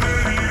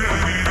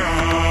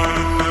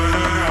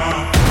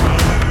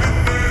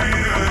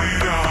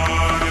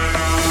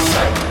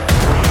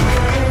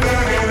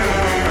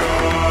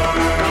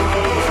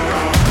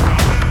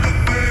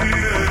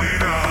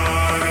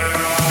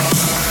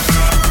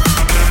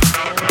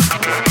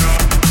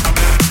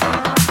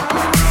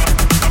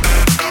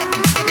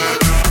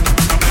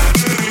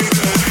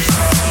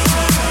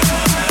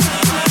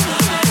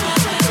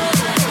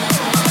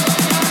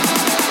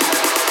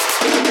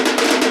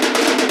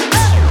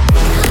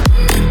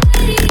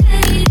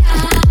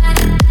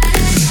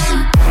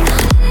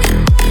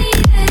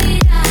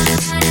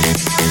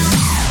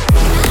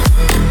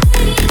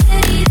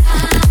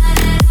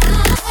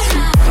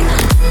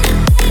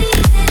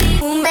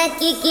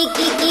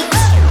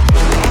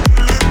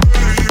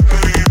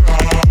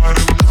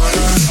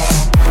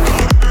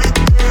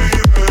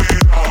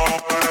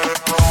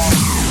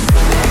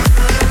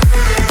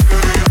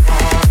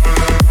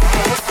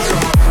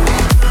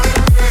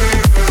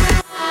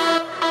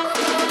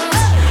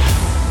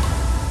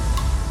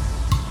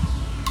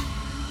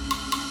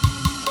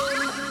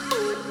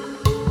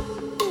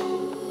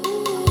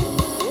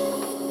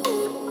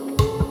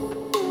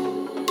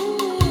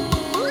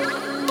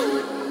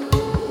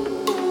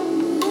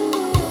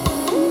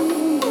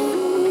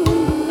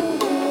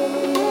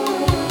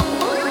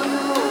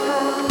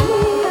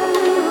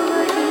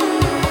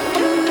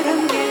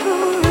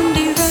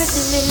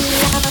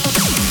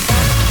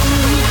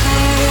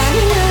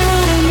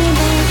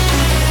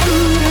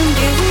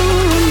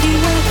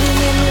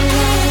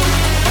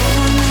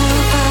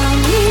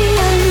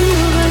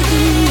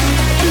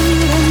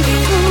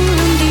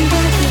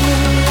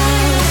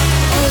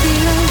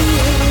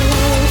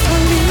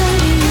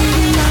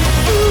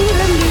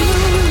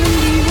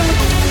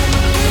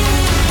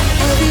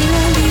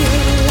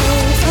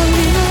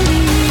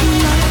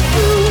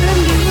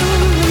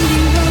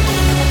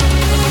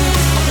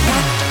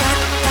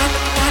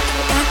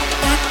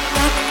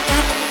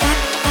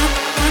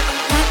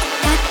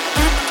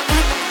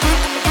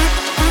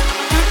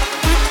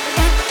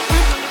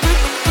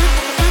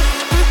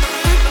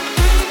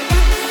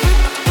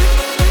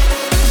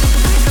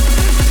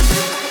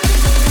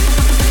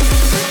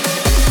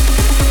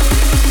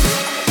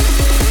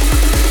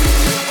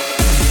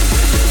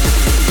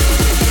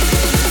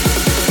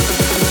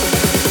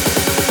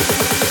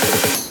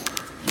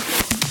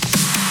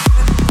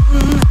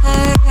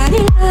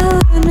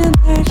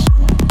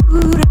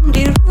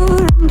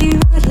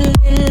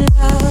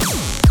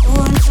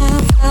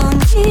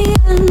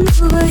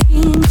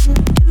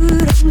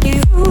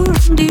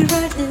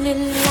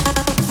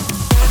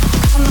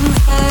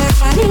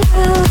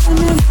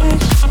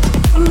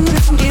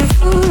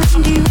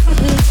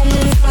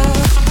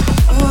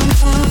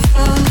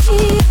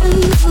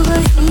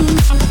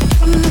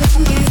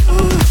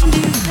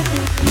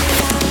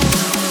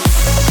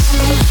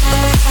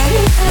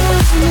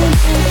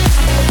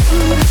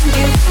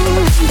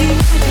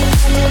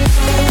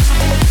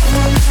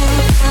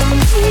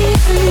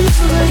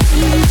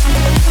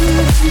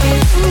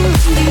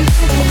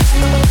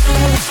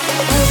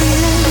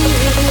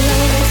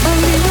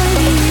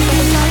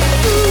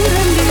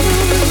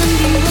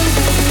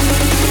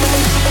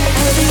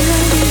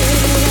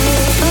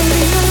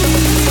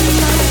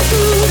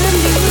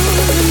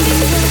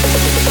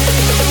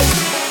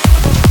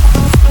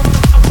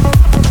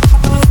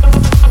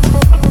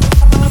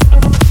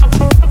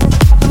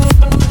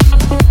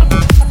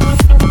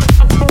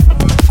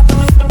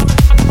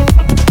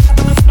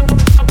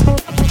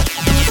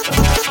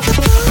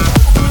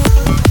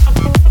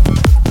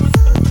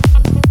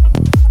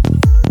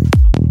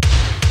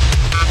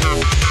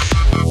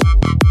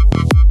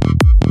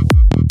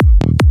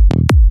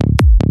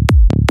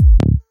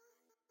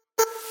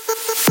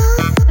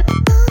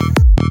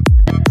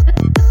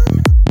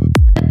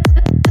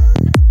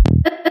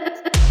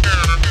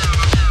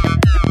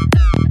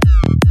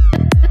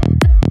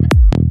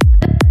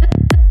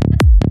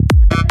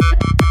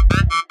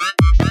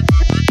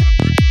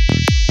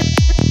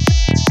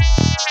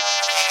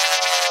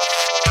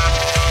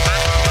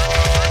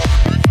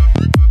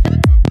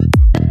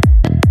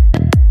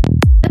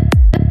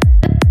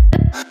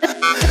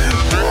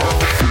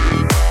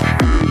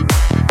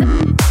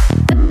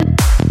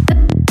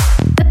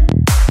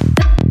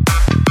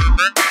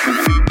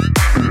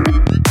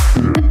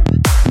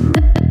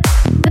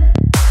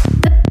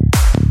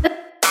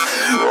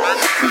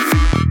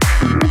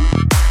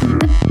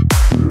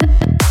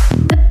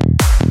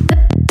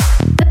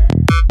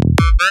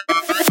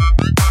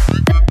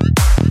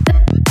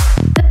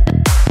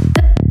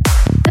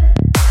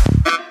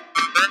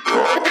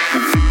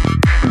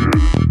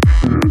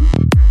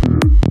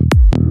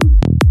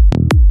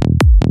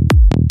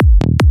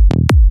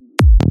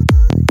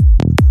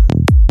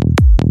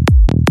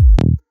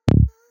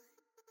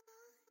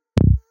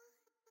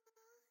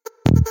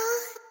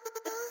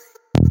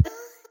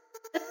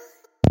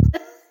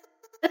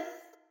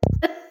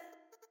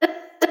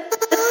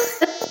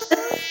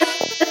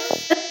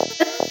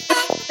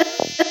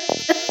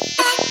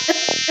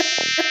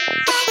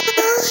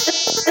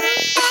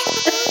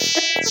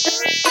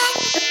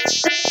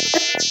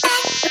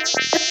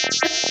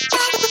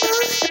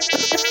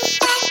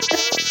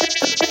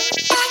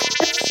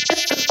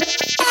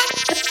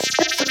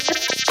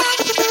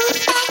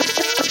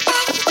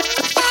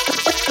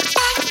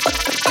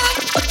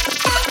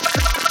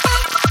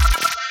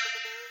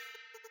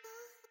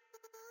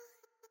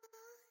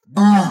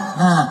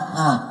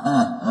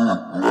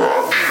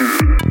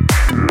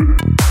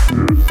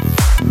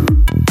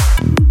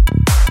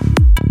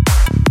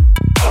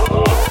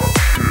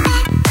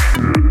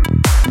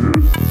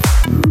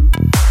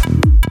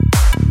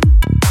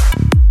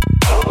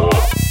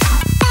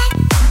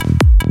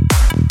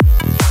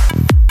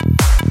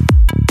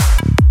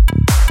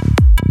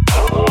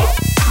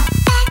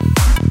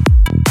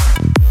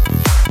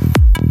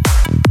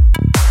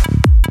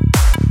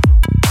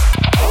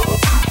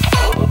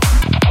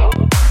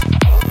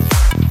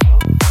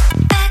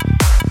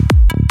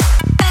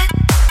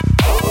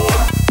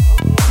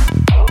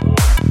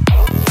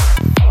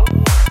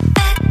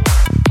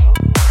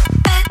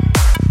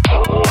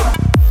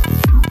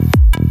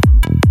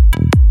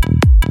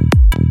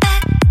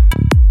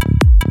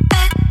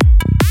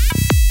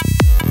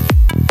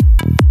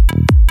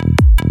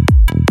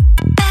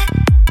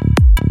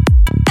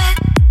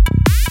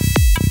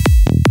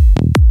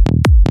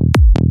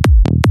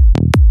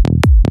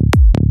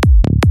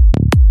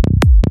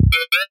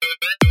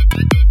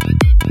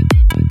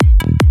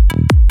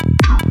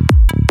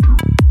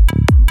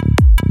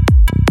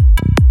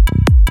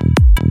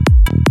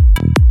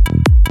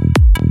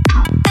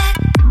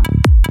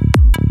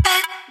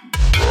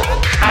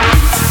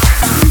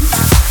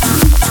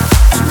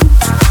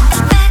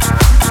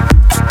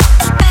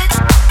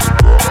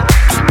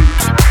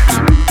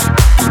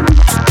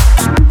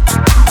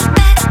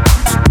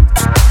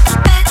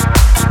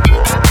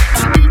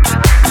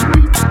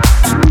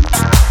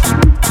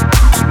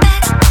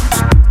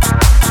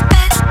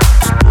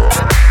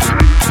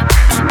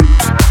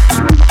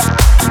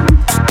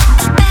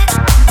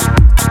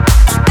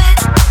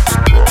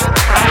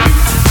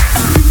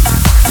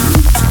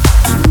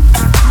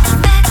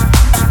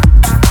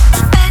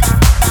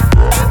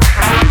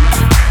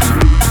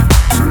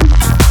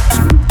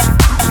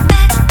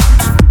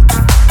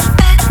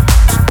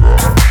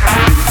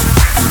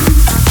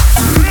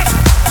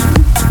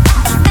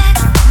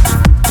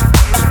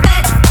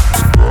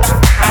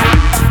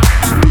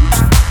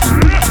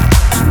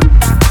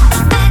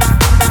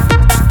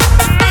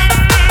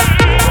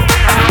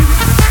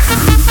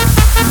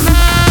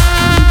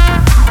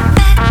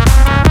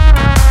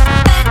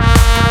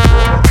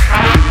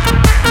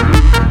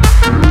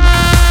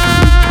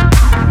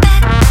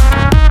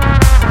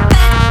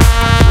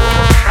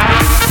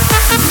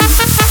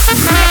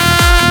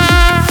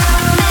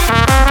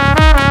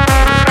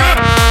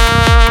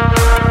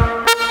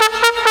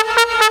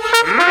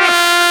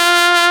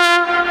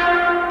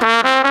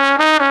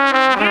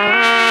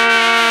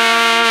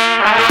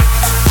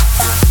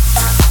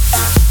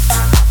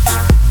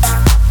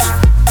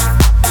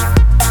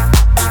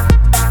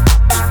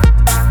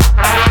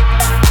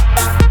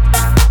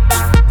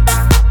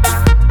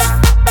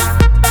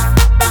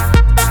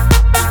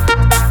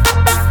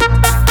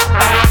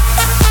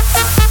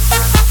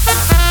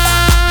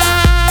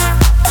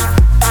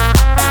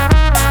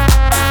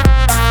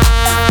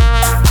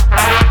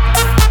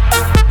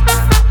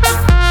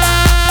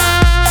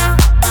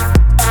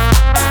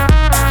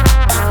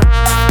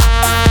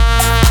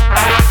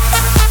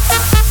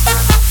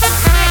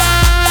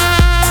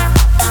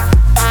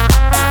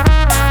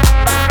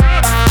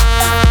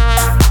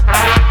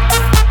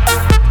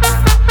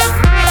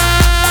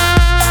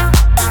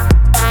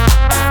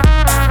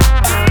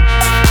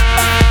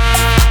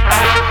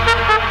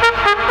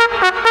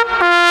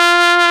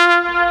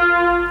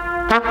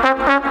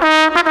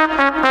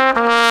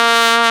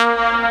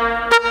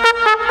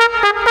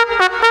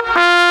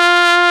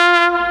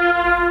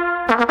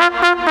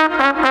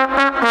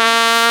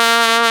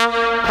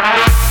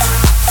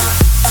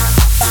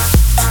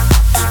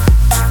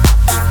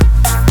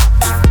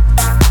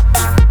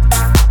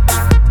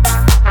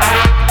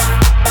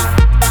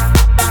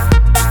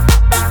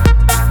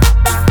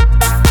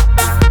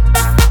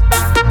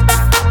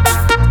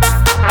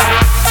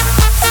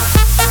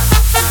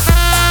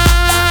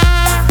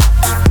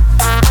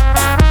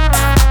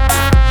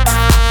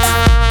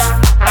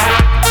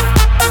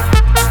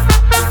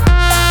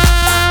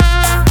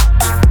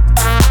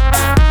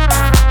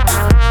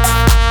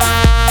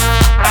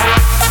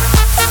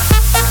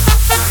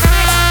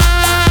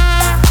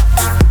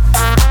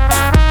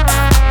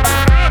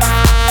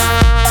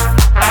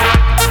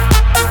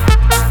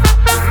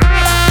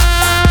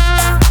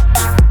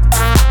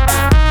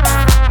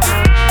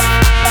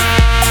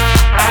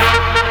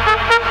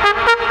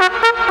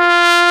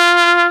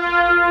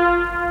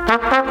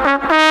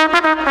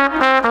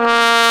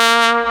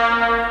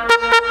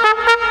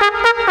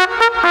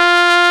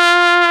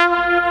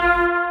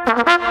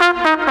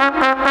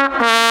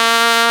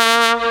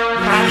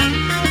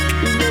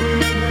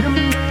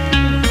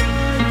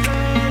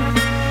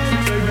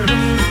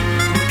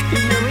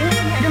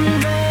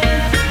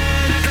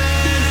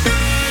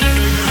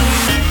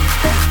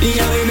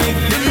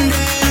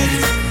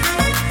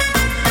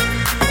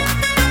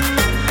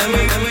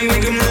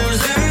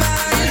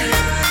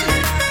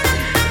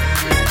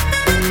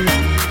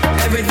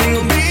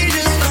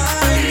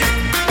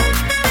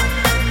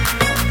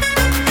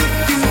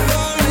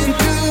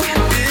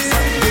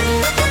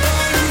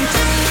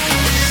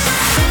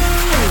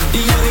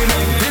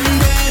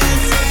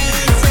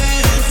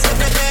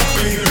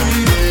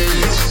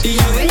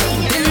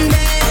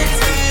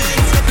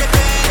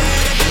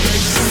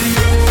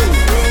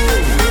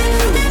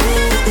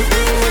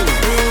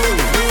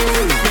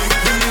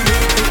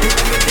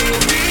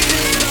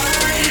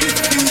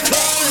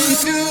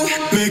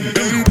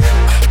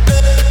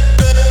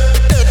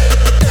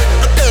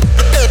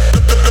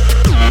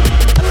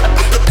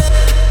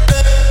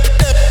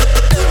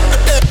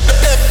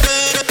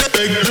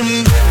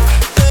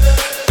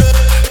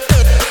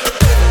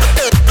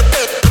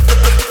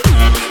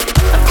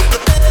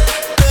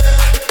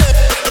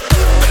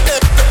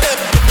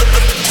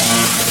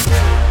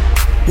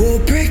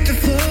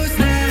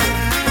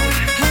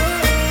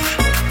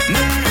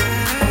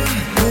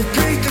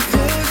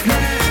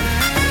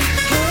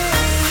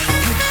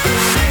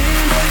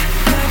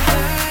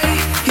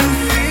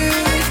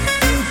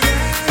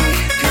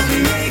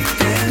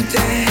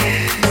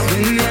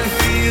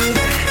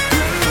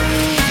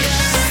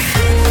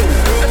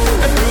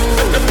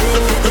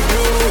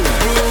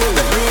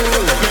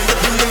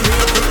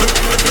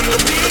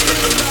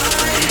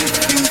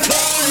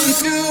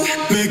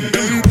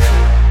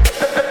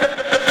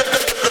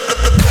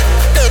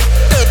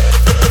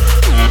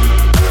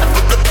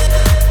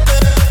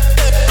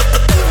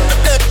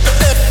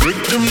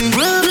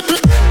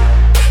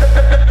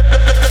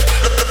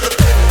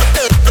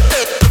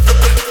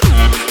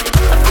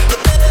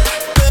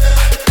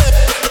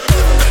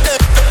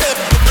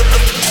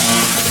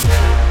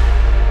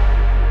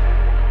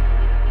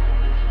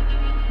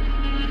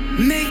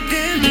 Make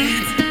them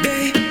dance,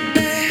 baby,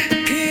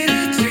 in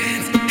a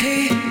trance.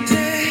 Hey,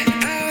 say,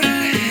 out of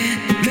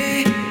hand,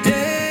 baby.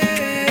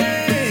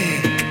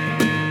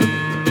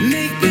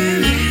 Make them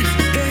dance,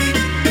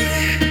 baby,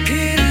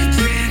 in a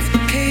trance.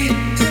 Hey,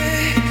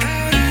 say,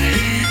 out of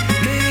hand,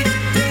 baby.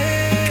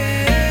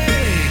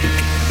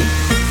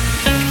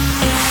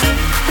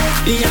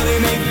 Yeah, we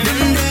make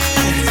them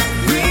dance.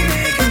 We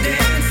make them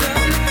dance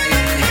all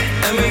night.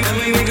 And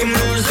we make them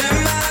lose their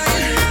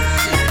mind.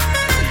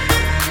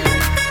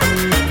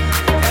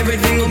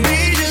 Everything will be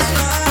just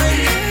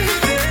fine.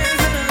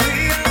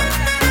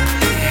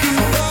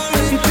 Fall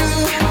into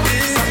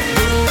this.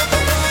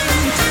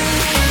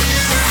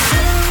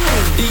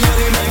 Yeah,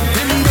 we make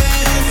them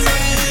dance.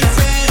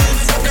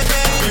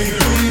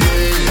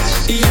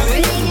 Yeah, we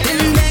make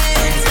them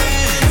dance.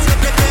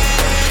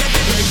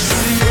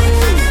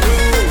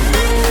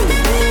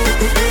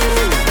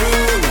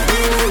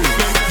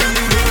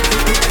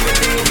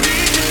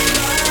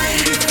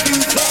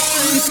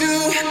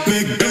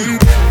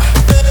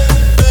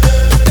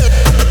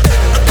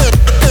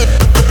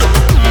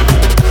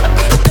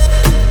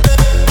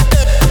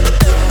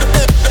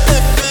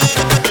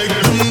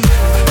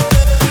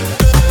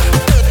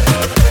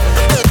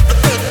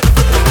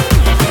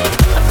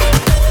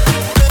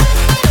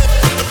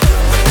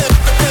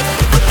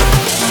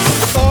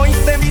 Hoy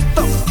te he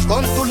visto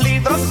con tus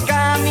libros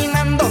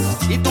caminando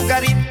y tu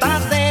carita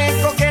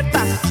de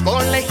coqueta,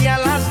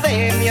 colegialas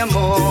de mi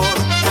amor.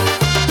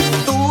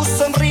 Tú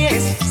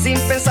sonríes sin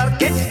pensar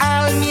que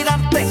al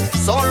mirarte,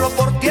 solo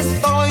por ti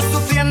estoy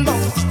sufriendo,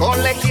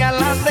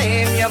 colegialas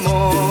de mi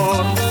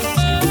amor.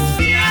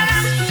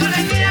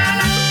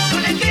 Colegiala,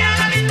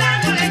 colegiala, linda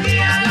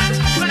colegiala,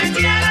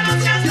 colegiala, no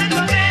seas tan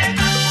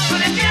coqueta,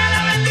 colegiala,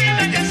 ven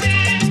dime que sí,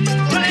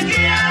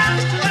 colegiala,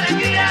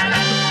 colegiala,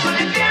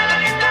 colegiala,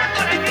 linda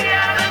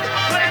colegiala,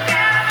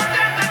 colegiala, no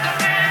seas tan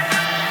coqueta,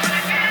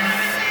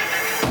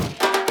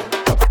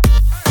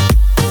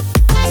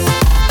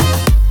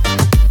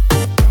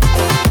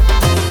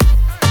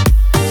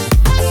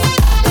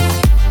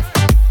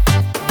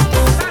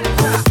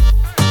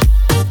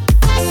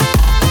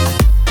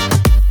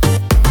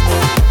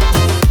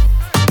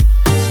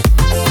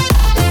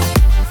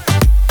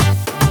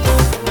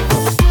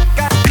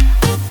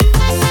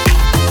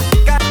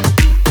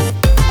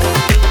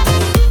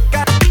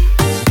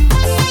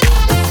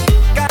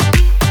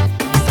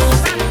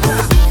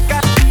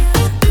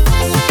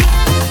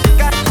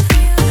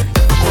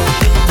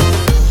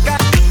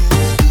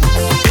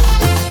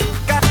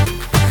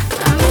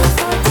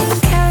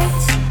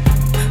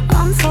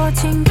 I'm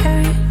 14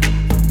 karat,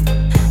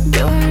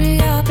 doing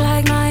it up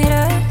like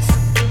Midas.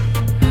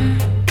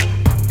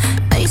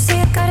 Now you see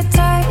I got a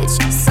touch,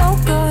 so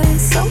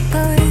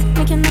good,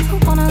 make you never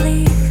wanna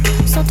leave.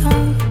 So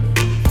don't.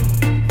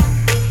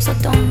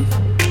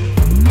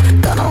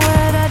 Gonna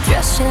wear that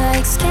dress you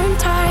like, skin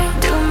tight,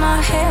 do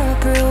my hair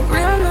up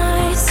real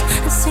nice,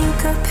 and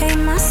syncopate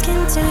my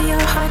skin to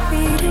your heart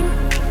beating.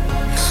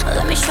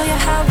 Let me show you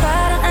how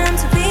bad I am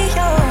to be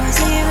yours.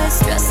 Leave this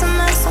dress a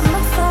mess on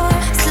the floor.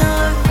 Still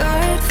look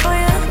good for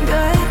you,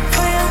 good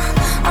for you.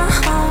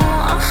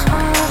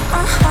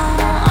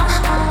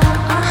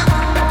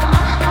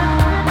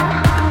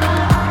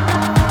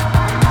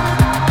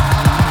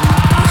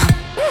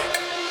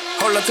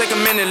 Hold up, take a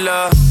minute,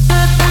 love.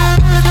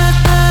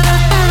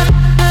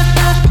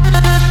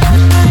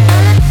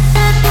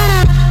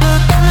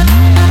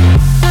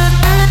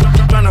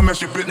 Tryna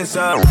mess your fitness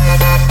up.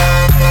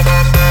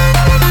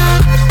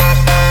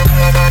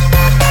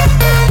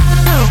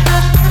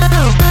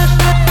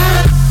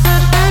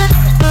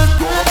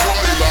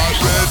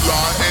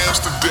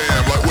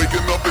 Amsterdam, like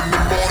waking up in the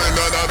morning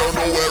and I don't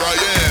know where I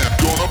am.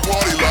 Gonna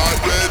party like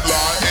red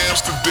light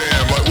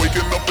Amsterdam, like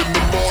waking up in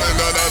the morning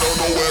and I don't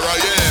know where I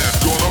am.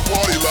 Gonna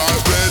party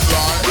like red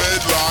light,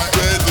 red light,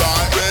 red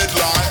light, red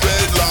light,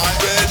 red light,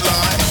 red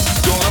light.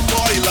 Gonna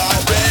party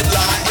like red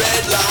light,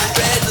 red light,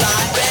 red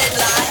light, red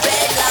light,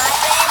 red light, red light.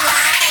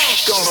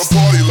 Gonna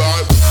party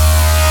like.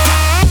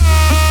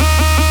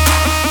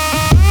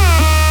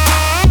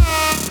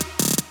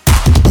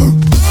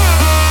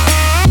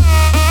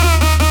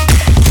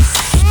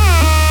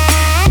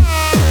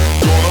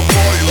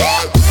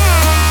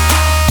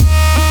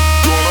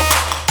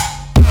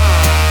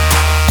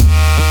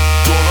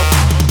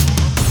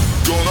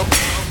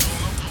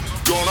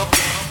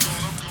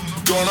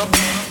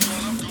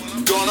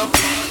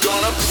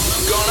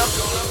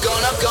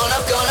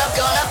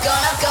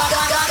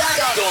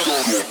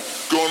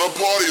 Gonna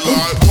party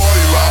like,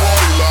 party like,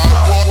 party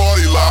like,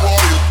 party like,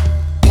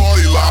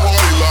 party like, party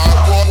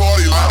like,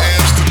 party like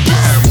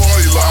Amsterdam,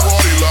 party like,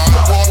 party like,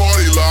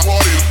 party like,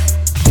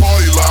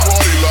 party like,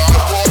 party like,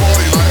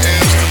 party like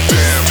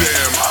Amsterdam,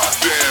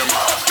 damn, damn,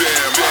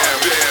 damn, damn,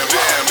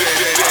 damn, damn,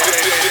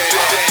 damn,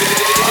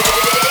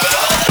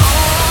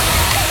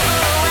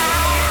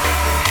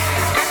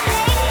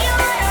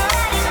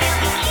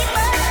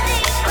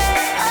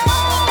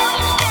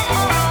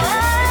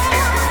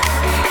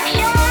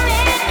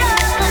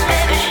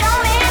 Show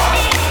me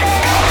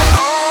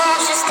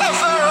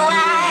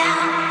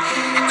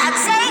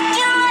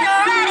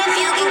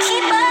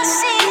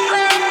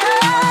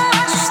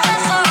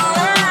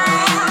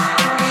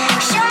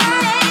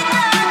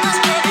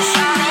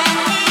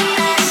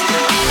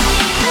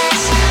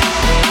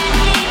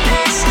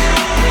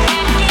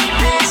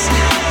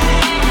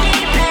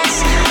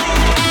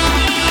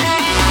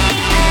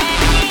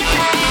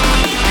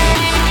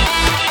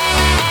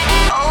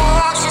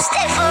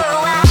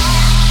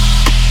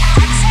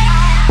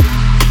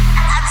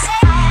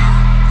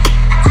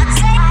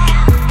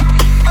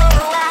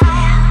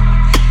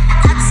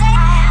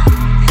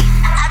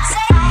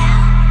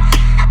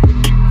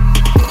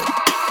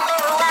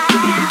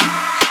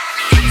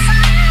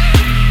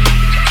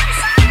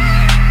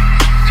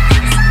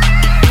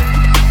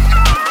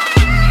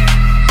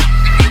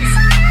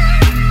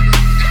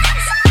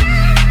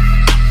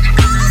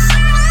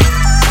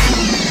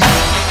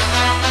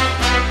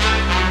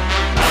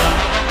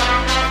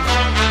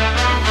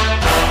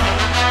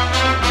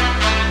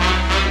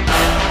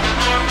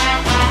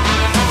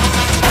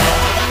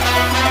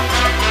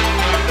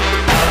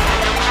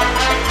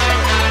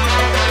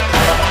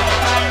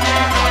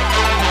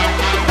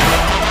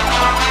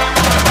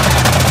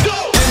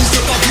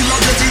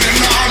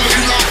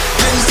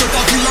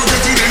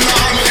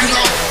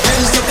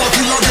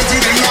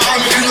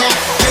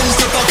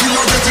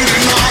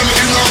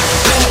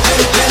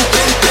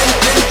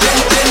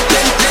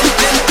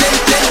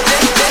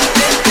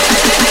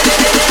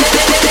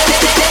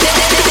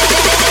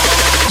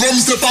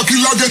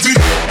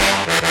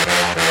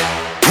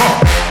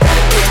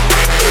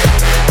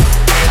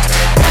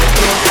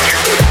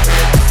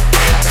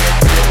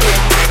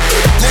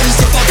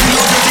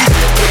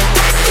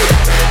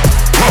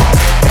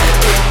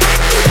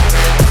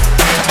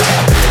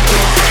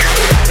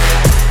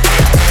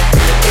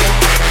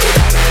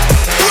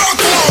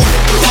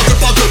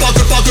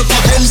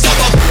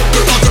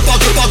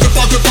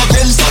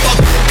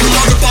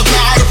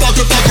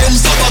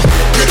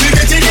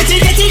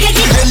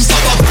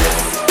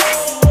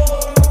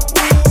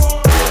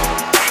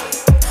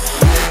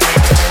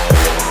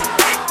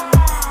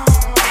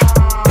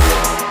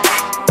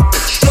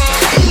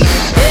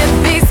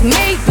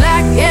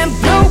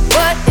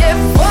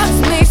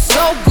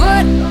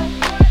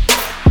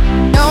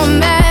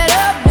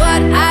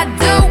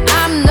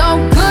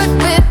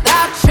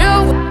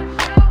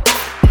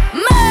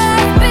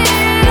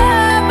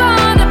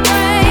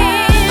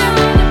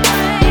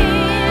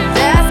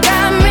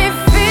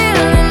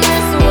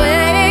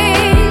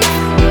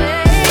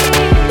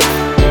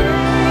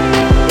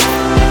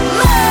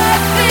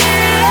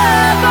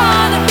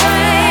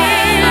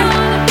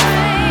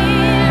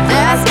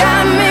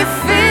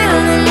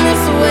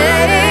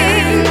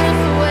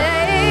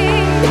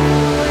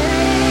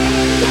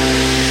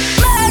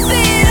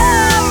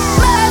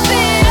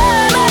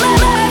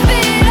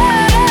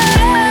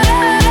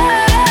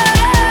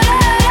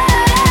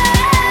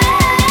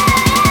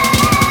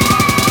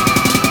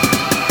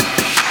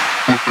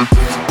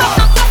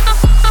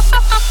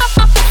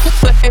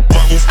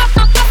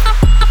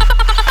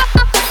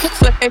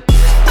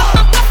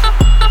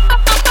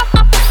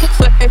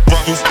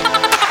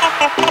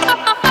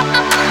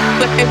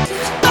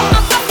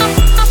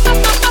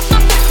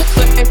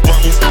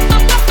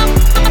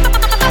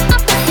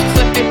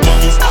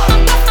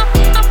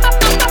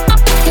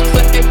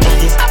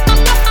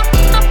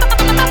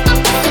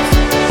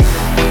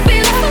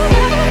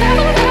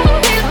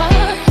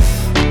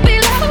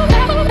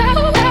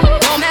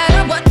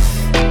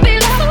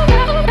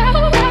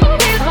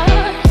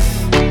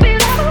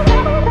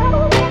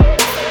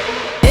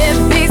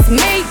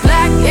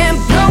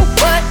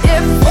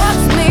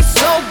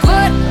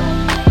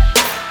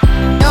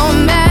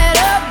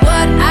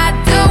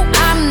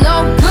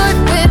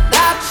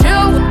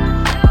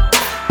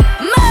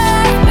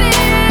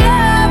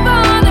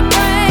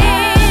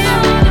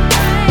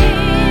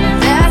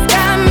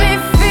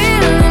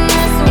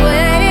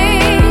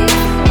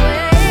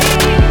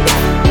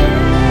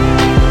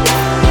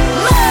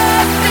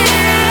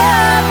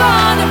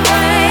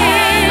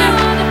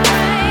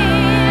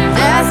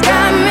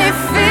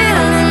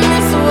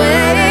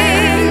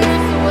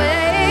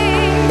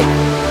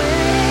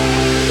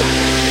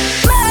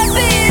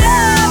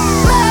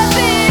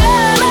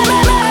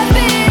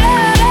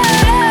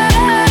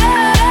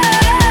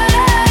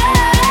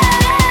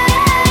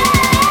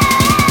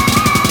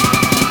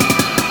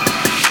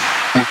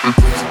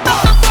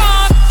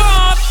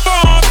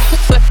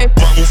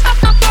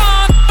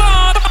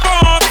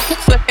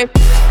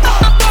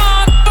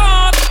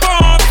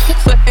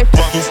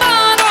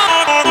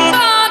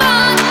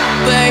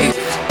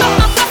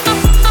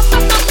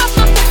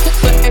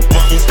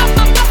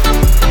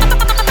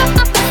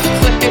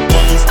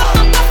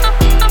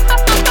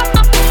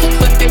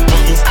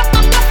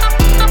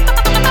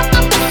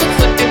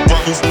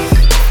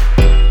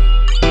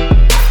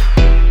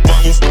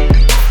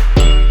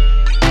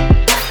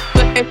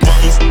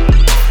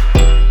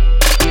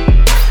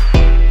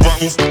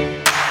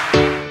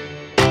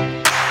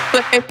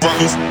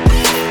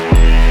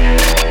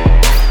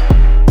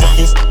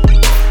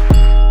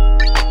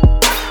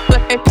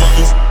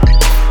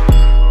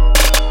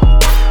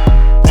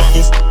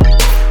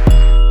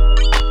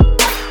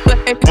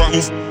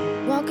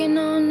Walking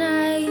on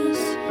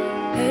ice,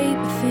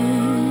 paper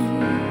thin,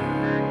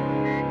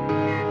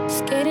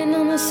 skating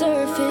on the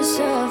surface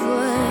of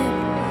what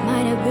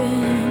might have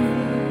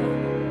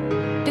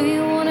been. Do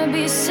you wanna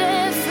be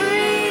set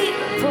free?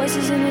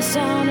 Voices in the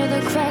sound of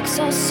the cracks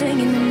all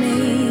singing to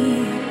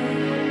me.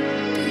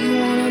 Do you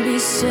wanna be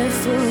set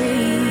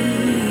free?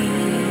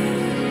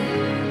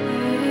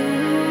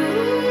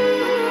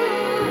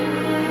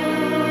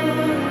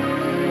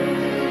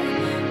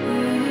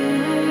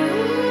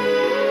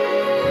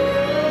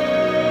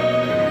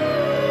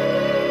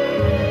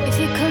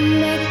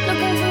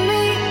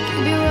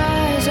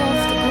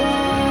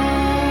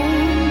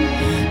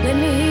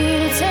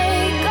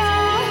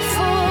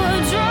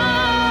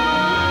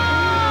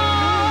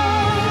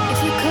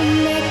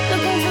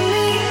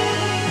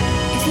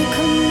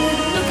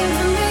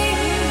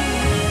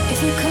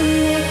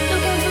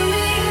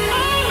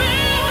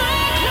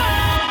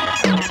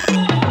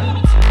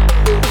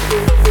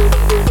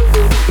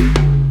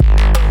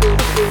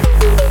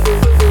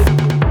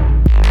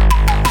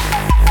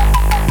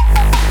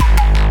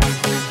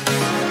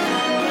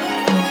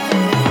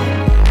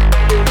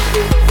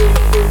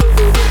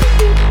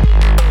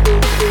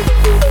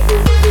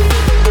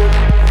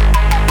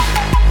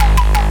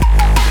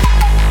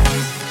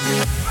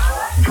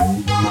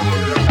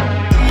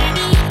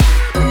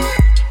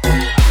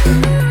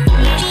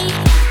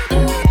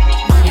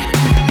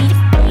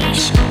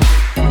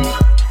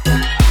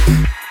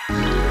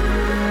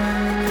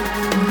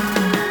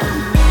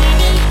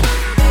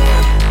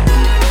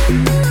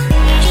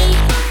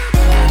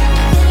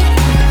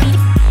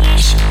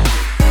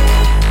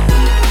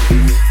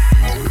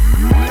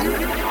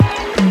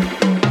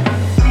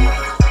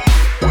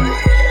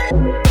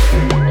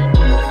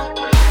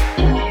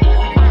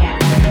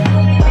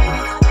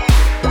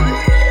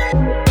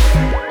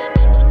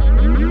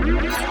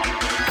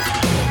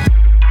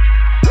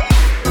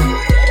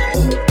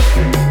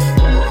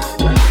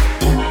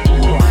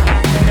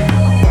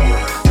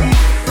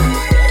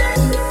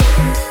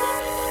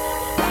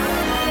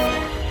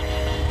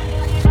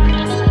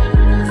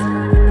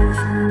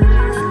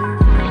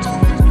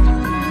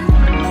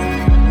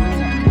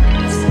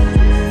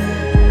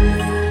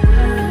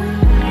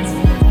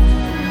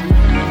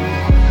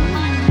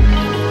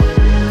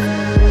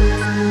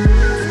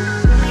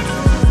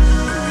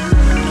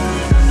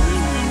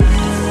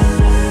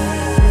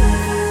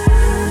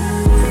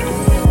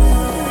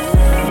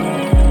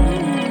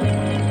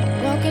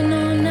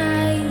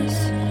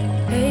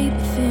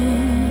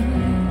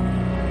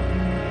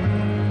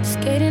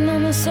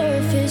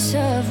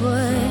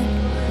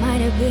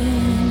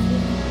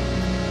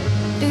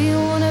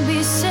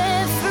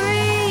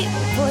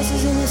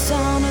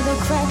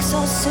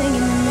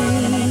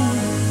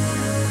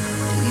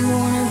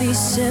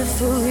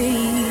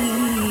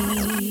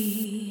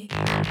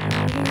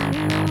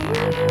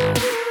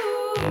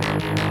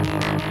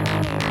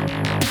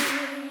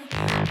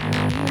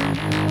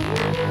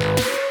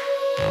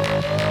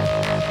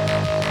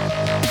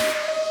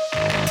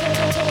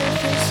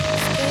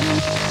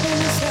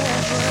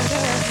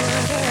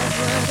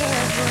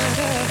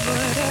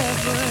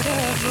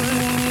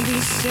 Whatever,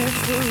 be set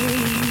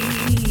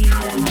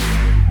free.